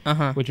Stout, Uh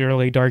huh. which are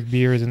like dark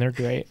beers and they're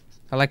great.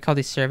 I like how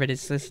they serve it.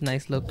 It's this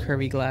nice little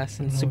curvy glass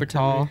and super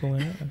tall.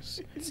 What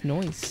It's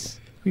nice.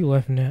 are you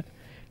laughing at?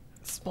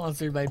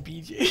 Sponsored by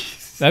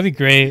BJ's. That'd be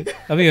great.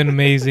 That'd be an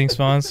amazing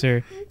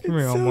sponsor. Come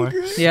here, Omar.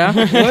 Yeah.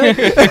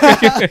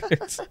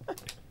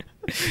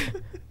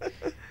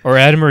 Or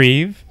Adam or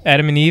Eve.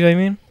 Adam and Eve, I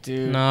mean.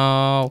 Dude.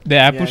 No. The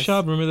Apple Yes.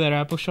 Shop. Remember that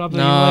Apple Shop that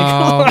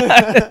No.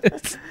 you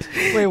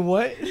like? Wait,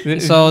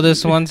 what? So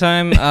this one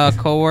time, a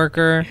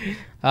coworker.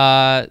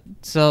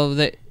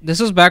 This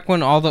was back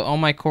when all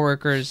my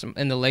coworkers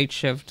in the late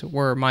shift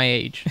were my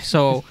age.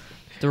 So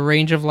the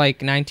range of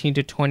like 19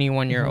 to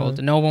 21-year-old.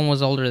 Mhm. No one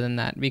was older than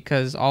that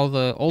because all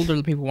the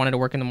older people wanted to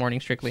work in the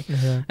morning strictly.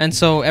 Uh-huh. And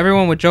so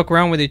everyone would joke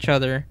around with each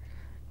other.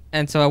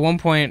 And so at one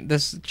point,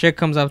 this chick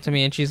comes up to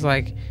me and she's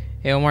like,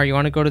 "Hey Omar, you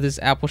want to go to this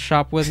apple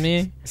shop with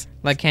me?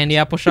 Like candy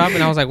apple shop?"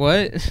 And I was like,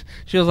 "What?"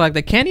 She was like,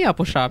 "The candy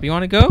apple shop. You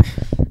want to go?"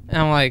 And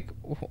I'm like,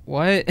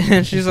 "What?"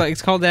 And she's like,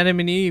 "It's called Adam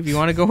and Eve. You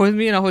want to go with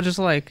me?" And I was just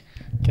like,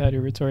 God,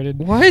 you're retarded.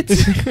 "What?"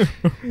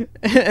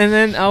 And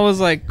then I was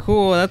like,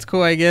 "Cool, that's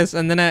cool, I guess."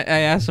 And then I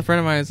asked a friend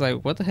of mine, I was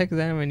like, "What the heck is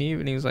Adam and Eve?"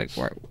 And he was like,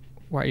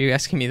 Why are you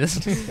asking me this?"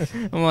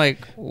 I'm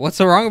like, "What's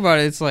so wrong about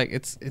it?" It's like,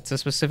 it's a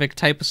specific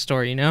type of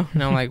store, you know?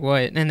 And I'm like,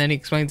 "What?" And then he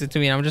explains it to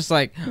me, and I'm just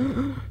like,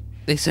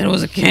 "They said it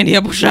was a candy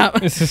apple shop."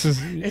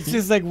 It's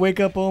just like Wake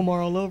Up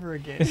Omar all over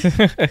again.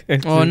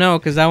 Oh no,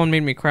 because that one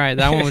made me cry.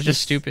 That one was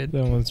just stupid.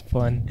 That one's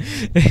fun.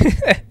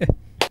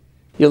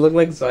 You look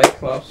like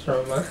Cyclops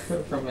from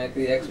like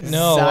the X.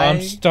 No,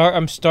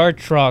 I'm Star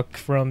Trek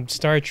from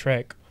Star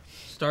Trek.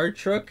 Star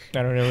Trek.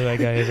 I don't know who that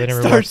guy is. I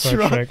never Star watched Star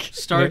Trek. Trek.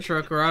 Star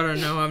Trek, or I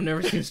don't know. I've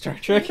never seen Star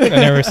Trek. I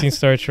never seen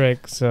Star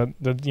Trek. So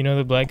you know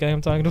the black guy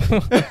I'm talking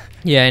about.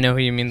 Yeah, I know who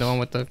you mean. The one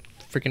with the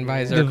freaking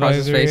visor across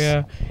his face.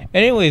 Yeah.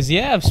 Anyways,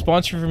 yeah, a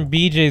sponsor from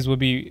BJ's would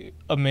be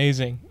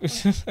amazing.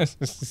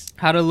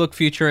 How to look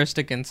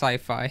futuristic and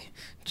sci-fi.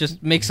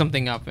 Just make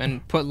something up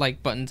and put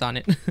like buttons on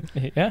it.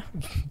 Yeah.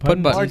 Put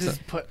Or buttons.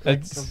 just put like,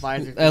 That's the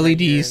visor thing right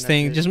here LEDs and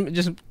thing. that's it.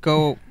 Just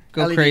go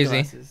LED crazy.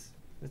 glasses.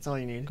 That's all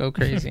you need. Go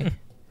crazy.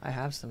 I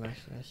have some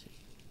actually.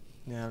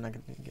 Yeah, I'm not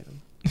gonna get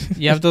them.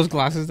 You have those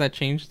glasses that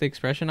change the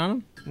expression on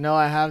them? No,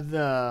 I have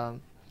the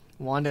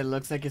one that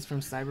looks like it's from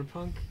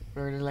Cyberpunk,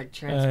 where they're like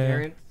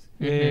transparent,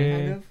 Mhm.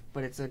 kind of,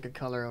 but it's like a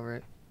color over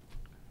it.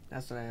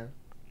 That's what I have.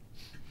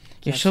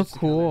 You're That's so just the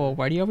color. cool.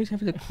 Why do you always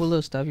have the cool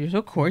little stuff? You're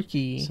so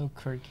quirky. So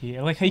quirky.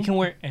 I like how you can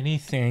wear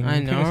anything. I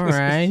know,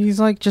 right? He's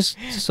like just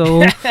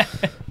so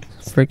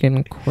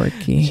freaking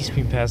quirky. Just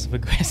being passive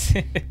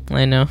aggressive.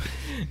 I know.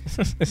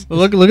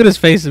 Look at his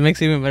face. It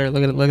makes it even better.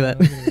 Look at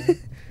that.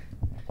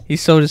 He's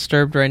so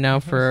disturbed right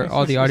now for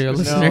all the audio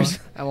listeners.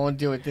 No, I won't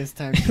do it this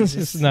time. This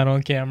is not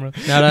on camera.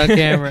 Not on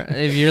camera.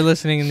 If you're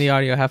listening in the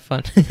audio, have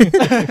fun.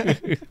 I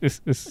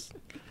Use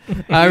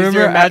your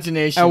remember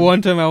imagination. at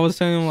one time I was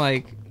telling him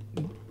like,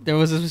 there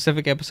was a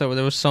specific episode where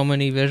there was so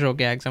many visual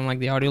gags. I'm like,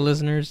 the audio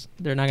listeners,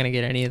 they're not gonna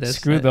get any of this.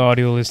 Screw the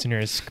audio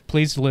listeners.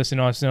 Please listen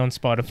us on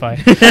Spotify.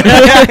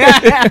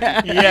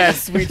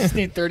 Yes, we just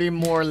need 30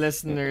 more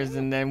listeners,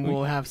 and then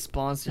we'll have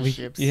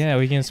sponsorships.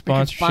 We can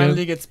sponsor. We can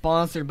finally get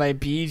sponsored by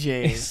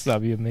BJ's.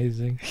 That'd be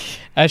amazing.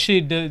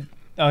 Actually,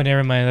 oh,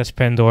 never mind. That's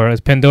Pandora.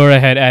 Pandora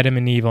had Adam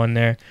and Eve on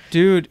there.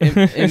 Dude,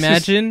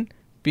 imagine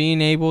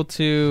being able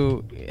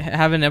to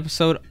have an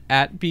episode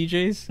at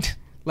BJ's.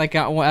 Like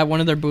at one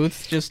of their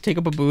booths, just take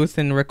up a booth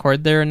and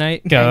record there a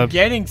night. God,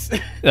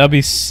 that'd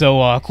be so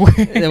awkward.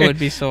 It would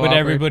be so with awkward.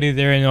 everybody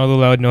there and all the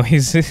loud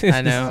noises.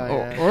 I know. Oh,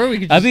 yeah. Or we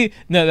could just...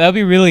 that'd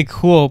be really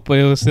cool, but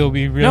it would still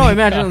be really. No,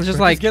 imagine it's just Just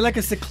like get like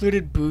a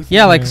secluded booth.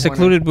 yeah, in like the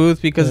secluded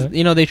booth because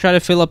they try to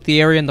fill up the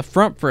area in the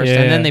front first,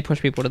 Yeah. and then they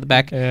push people to the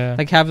back. Yeah.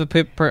 Like have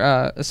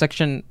a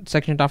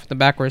sectioned off at the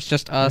back where it's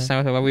just us. Yeah.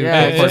 And corner. we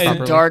Yeah, record it's just a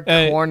properly. dark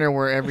corner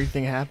where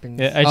everything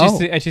happens. Yeah,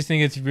 I just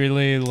think it's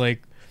really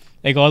like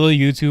all the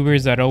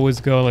YouTubers that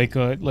always go like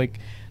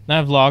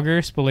not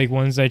vloggers, but like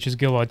ones that just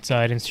go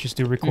outside and just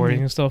do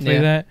recording and stuff like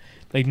that.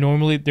 Like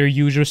normally their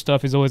usual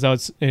stuff is always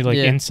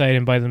inside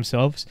and by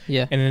themselves.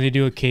 Yeah. And then they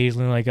do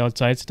occasionally like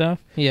outside stuff.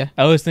 Yeah.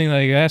 I always think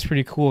like that's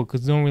pretty cool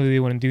because normally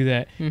they want to do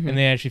that Mhm. and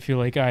they actually feel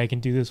like I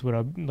can do this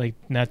without like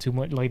not too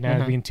much like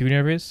not being too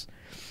nervous.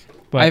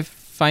 But I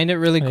find it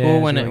really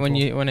cool it's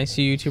really when I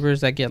see YouTubers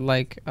that get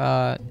like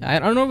I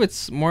don't know if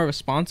it's more of a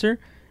sponsor.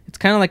 It's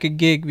kind of like a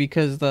gig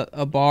because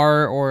a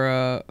bar or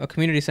a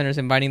community center is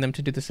inviting them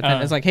to do this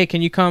event. It's like, hey,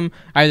 can you come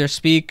either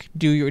speak,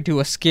 do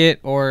a skit,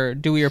 or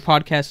do your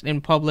podcast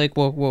in public?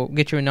 We'll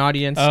get you an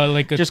audience.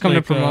 Just come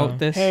to promote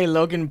this. Hey,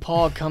 Logan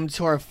Paul, come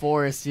to our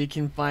forest so you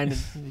can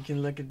you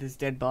can look at this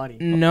dead body.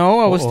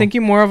 No, I was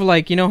thinking more of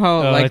like, you know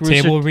how like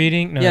table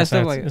reading. No, yeah, it's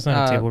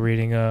not a table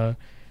reading.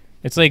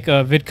 It's like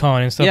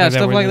VidCon and stuff like that.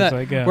 Stuff like that.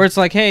 Like, where it's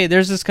like, hey,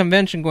 there's this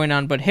convention going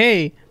on, but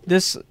hey,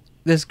 this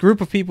group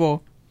of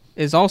people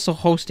is also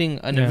hosting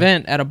an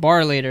event at a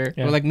bar later,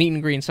 or like meet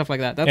and greet and stuff like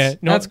that.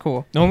 That's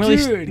cool.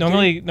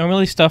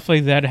 Normally stuff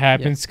like that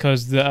happens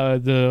because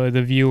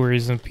the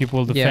viewers and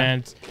people, the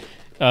fans,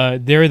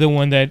 they're the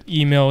one that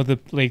email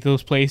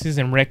those places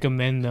and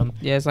recommend them.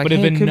 Yeah, it's like, but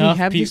hey, if could we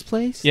have this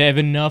place? Yeah, if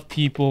enough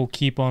people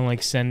keep on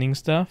like sending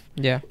stuff,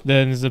 then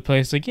there's a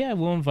place like, yeah,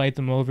 we'll invite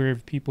them over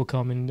if people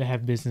come and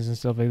have business and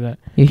stuff like that.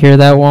 You hear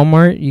that,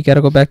 Walmart? You got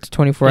to go back to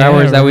 24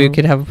 hours. That way we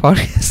could have a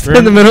podcast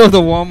in the middle of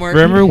the Walmart.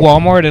 Remember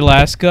Walmart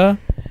Alaska?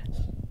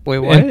 Wait,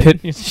 what?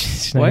 What?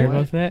 What?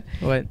 About that?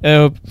 What?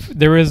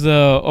 There was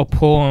a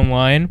poll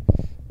online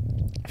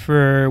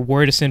for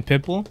where to send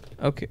Pitbull.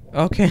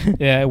 Okay.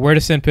 Yeah, where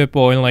to send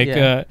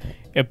Pitbull,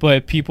 and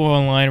but people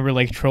online were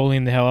like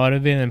trolling the hell out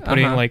of it and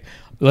putting like,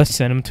 let's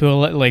send him to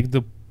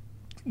the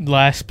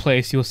last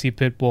place you'll see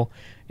Pitbull,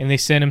 and they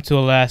sent him to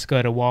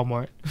Alaska to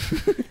Walmart.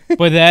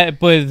 but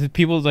the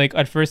people like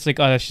at first like,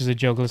 oh, that's just a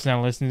joke, let's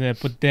not listen to that.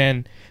 But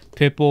then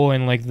Pitbull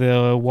and like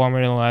the Walmart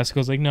in Alaska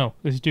was like, no,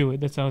 let's do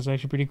it. That sounds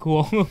actually pretty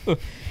cool. And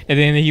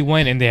then he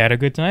went and they had a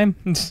good time.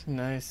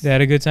 Nice. They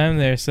had a good time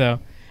there. So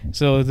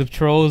the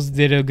trolls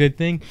did a good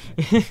thing.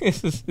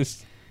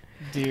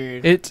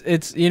 Dude,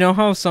 it's you know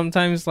how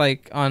sometimes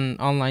like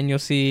online you'll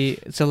see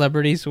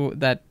celebrities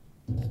that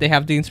they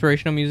have the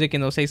inspirational music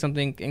and they'll say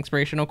something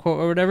inspirational quote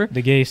or whatever.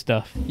 The gay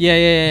stuff.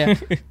 Yeah.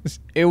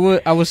 I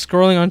was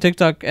scrolling on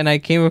TikTok and I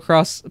came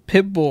across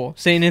Pitbull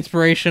saying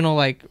inspirational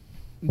like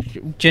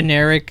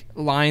generic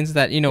lines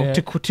that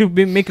to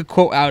make a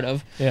quote out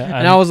of. Yeah,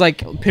 and I was like,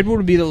 Pitbull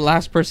would be the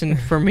last person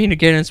for me to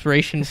get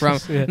inspiration from.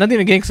 Nothing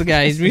against the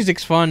guy; his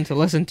music's fun to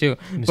listen to.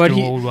 Mr. But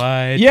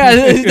Worldwide.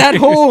 that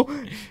whole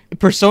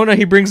persona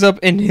he brings up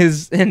in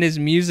his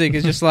music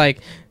is just like,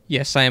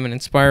 yes, I am an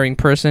inspiring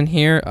person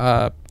here.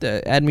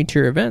 Add me to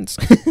your events.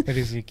 What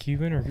is he,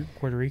 Cuban or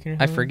Puerto Rican? Or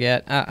I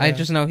forget. I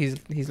just know he's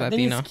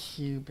Latino. I think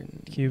he's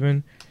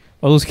Cuban.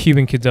 All those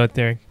Cuban kids out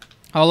there.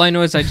 All I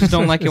know is I just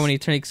don't like it when he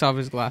takes off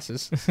his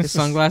glasses, his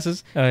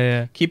sunglasses. Oh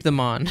yeah, keep them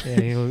on. Yeah,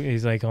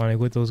 he's iconic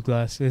with those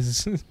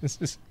glasses.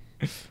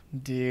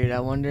 Dude, I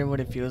wonder what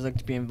it feels like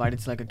to be invited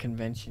to like a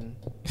convention.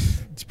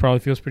 It probably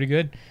feels pretty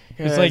good.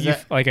 It's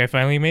like I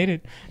finally made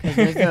it.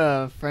 There's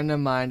a friend of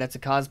mine that's a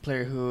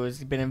cosplayer who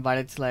has been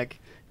invited to like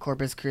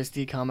Corpus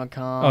Christi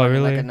Comic-Con. Oh, really?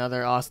 And, like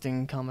another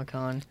Austin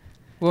Comic-Con.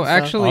 Well,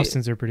 actually,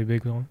 Austin's are pretty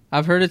big one.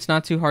 I've heard it's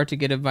not too hard to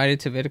get invited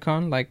to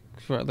VidCon, like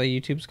for the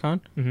YouTube's con.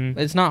 Mm-hmm.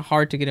 It's not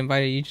hard to get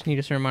invited. You just need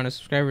a certain amount of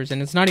subscribers,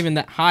 and it's not even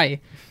that high.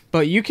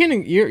 But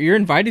you're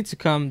invited to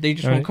come. They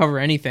just won't cover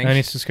anything. How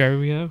many subscribers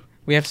we have?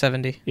 We have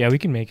 70. Yeah, we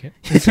can make it.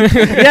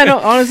 Yeah, no,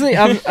 honestly,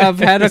 I've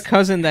had a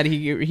cousin that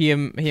he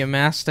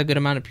amassed a good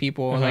amount of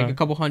people, like a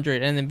couple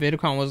hundred, and then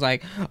VidCon was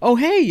like, oh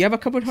hey, you have a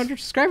couple hundred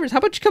subscribers. How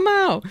about you come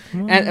out?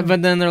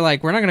 But then they're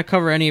like, we're not gonna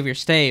cover any of your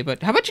stay,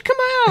 but how about you come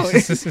out?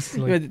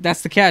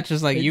 That's the catch.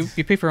 Is like you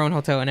pay for your own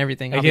hotel and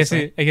everything. I guess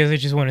they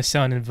just want to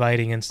sound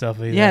inviting and stuff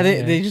like that. Yeah,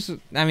 they they just.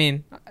 I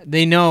mean,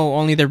 they know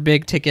only their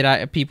big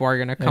ticket people are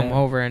gonna come Yeah.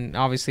 over and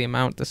obviously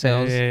amount the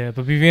sales. Yeah.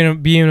 But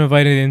being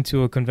invited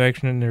into a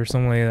convention or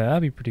something like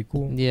that'd be pretty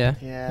cool. Yeah.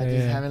 Yeah,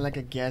 just having like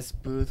a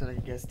guest booth or like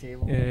a guest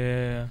table.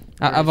 Yeah.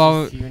 I've Where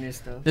always. it's just you and your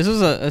stuff. This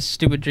was a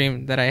stupid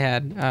dream that I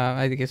had.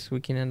 I guess we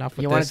can end off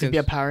with You this. wanted to be a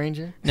It's- Power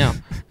Ranger? No.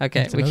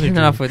 Okay, That's we another can end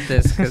dream. off with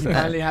this. Cause,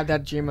 Finally have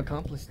that dream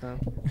accomplished though.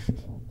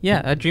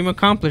 yeah, a dream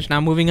accomplished.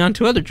 Now moving on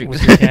to other dreams.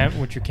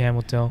 What's your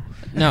camel toe?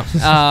 No.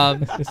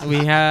 We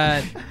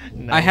had.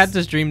 I had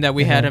this dream that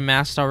we had Uh-huh.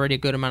 amassed already a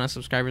good amount of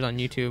subscribers on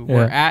YouTube. Yeah.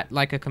 We're at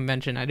like a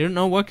convention. I didn't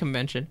know what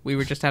convention. We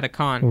were just at a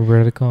con.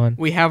 We're at a con.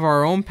 We have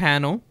our own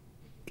panel,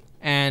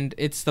 and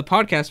it's the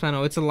podcast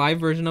panel. It's a live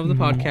version of the Mhm.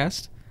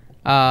 podcast.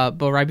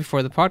 But right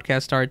before the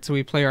podcast starts,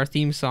 we play our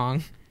theme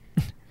song.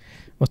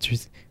 What's your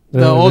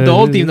The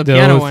old theme, the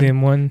piano one.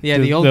 Theme one. Yeah,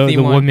 the old theme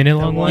the one. 1 minute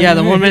long one. Yeah,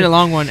 the 1 minute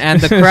long one, and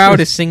the crowd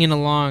is singing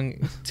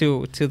along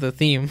to the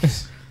theme.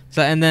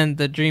 So, and then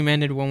the dream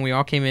ended when we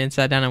all came in,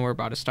 sat down, and we're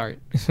about to start.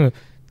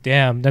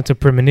 Damn, that's a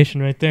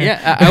premonition right there.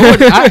 Yeah, I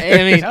would. I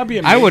mean, That'd be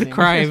I would amazing.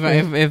 cry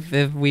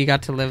if we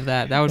got to live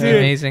that. That would be Dude,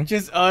 amazing.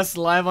 Just us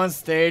live on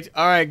stage.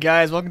 All right,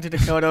 guys, welcome to the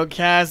Kodo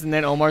cast. And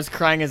then Omar's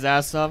crying his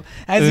ass off.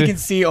 As you can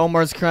see,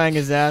 Omar's crying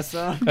his ass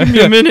off. Give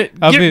me a minute.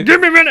 I'll Give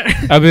me a minute.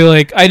 I'll be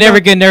like, I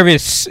never get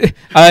nervous.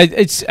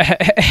 It's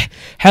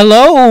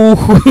hello.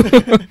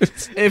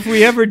 If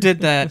we ever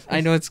did that,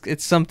 I know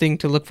it's something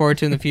to look forward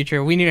to in the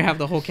future. We need to have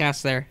the whole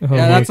cast there. Whole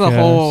Yeah, that's the cast.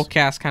 whole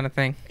cast kind of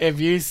thing. If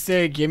you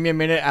say, give me a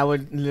minute, I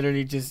would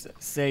literally just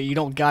say, you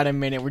don't got a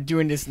minute. We're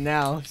doing this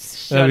now.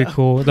 Shut That'd be up.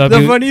 cool. The That'd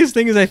be, funniest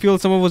thing is I feel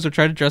some of us would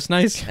try to dress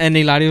nice, and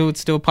Eladio would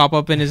still pop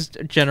up in his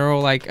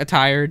general like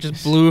attire,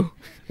 just blue.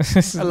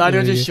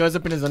 Eladio just shows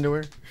up in his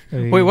underwear.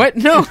 Wait, what?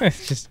 No.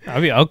 It's just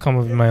I'll come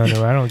with my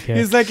underwear. I don't care.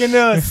 He's like in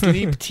a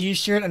sleep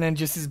t-shirt and then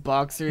just his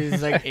boxers.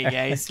 He's like, hey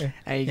guys,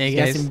 Hey, you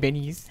guys. got some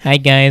bennies? Hi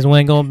guys,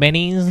 wanna go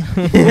Benny's?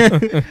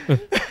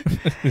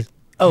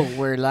 Oh,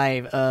 we're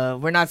live.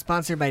 We're not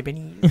sponsored by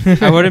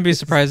Bennies. I wouldn't be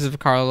surprised if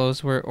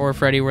Carlos or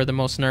Freddie were the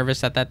most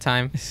nervous at that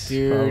time.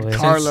 Dude, Probably.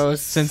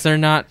 Carlos. Since they're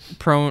not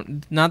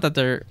prone, not that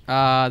they're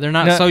not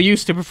No. so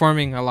used to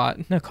performing a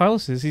lot. No,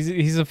 Carlos is.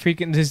 He's a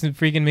freaking. His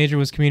freaking major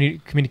was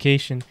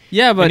communication.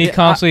 Yeah, but And he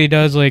constantly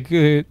does like,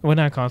 well,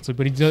 not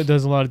constantly, but he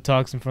does a lot of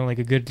talks in front of like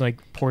a good like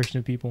portion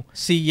of people.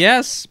 see,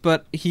 yes,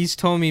 but he's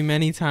told me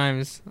many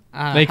times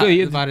Like, how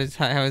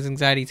his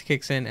anxiety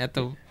kicks in at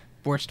the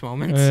worst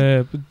moments.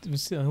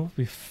 But he'll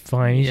be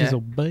fine. He's Yeah. just a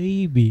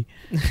baby.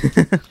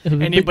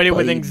 Anybody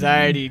with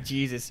anxiety,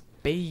 Jesus,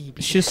 baby.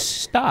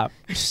 Just stop.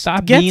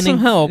 Stop Get being some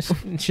help.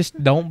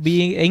 Just don't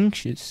be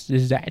anxious.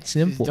 It's that Just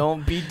simple.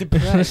 don't be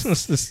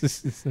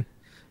depressed.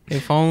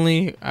 If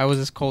only I was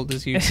as cold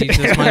as you,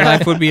 Jesus, my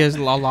life would be a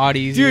lot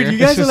easier. Dude, you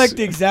guys are like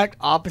the exact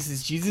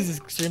opposites. Jesus is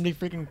extremely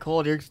freaking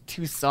cold. You're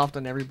too soft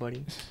on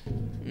everybody.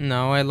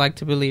 No, I like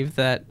to believe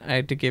that I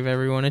have to give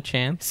everyone a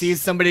chance. See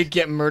somebody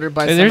get murdered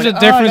by There's somebody.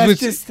 a difference that's with-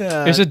 just,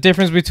 There's a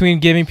difference between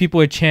giving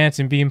people a chance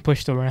and being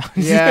pushed around.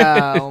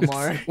 yeah,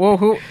 Omar.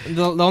 Well,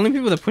 the only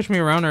people that push me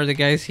around are the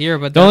guys here,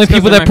 but The only that's 'cause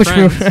people they're that my push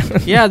me friends.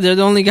 around. Yeah, they're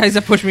the only guys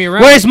that push me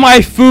around. Where's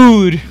my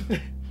food?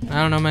 I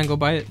don't know, man. Go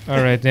buy it.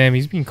 All right, damn,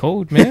 he's being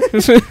cold, man.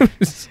 Dude,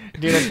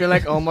 I feel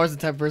like Omar's the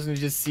type of person who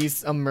just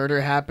sees a murder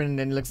happen and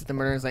then looks at the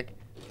murderer and is like,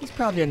 he's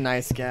probably a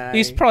nice guy.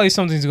 He's probably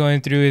something's going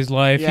through his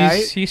life. Yeah,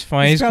 he's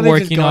fine. He's probably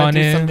just working going on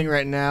through it. something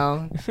right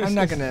now. I'm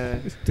not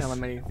gonna tell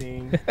him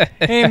anything.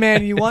 Hey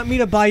man, you want me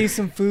to buy you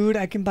some food?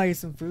 I can buy you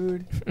some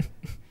food.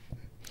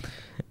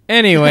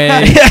 Anyway,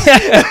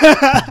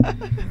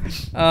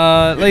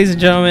 ladies and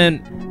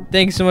gentlemen,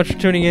 thank you so much for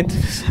tuning in to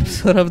this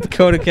episode of the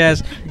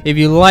CodaCast. If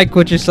you like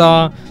what you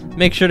saw,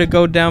 make sure to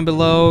go down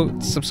below,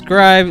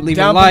 subscribe, leave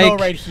Down a like, below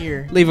right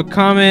here. leave a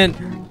comment,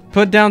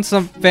 put down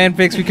some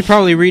fanfics we could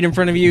probably read in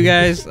front of you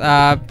guys.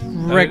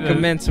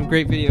 Recommend some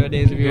great video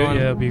ideas if you want.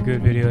 Yeah, it'll be a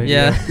good video.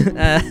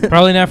 Yeah.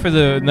 Probably not for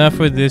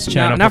this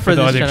channel. Not but for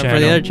the this other channel. For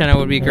the other channel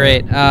would be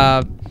great.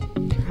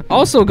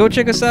 Also, go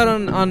check us out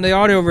on the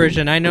audio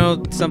version. I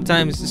know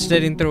sometimes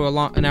sitting through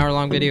an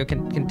hour-long video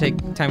can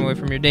take time away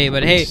from your day,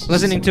 but hey,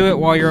 listening to it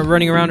while you're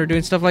running around or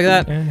doing stuff like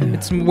that, Yeah.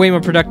 it's way more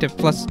productive.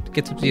 Plus,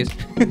 get some views.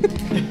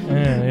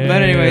 Yeah,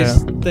 But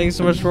anyways, thanks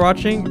so much for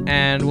watching,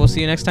 and we'll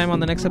see you next time on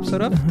the next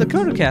episode of the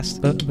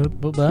CodaCast.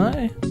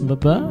 Bye-bye.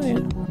 Bye-bye.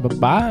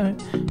 Bye-bye.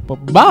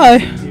 Bye-bye.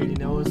 Dude, you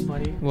know what's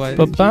funny? What?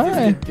 Bye-bye.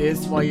 Jesus did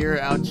this while you were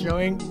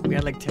outroing. We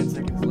had like 10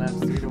 seconds left,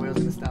 so either way I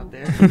was gonna stop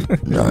there.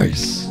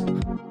 Nice.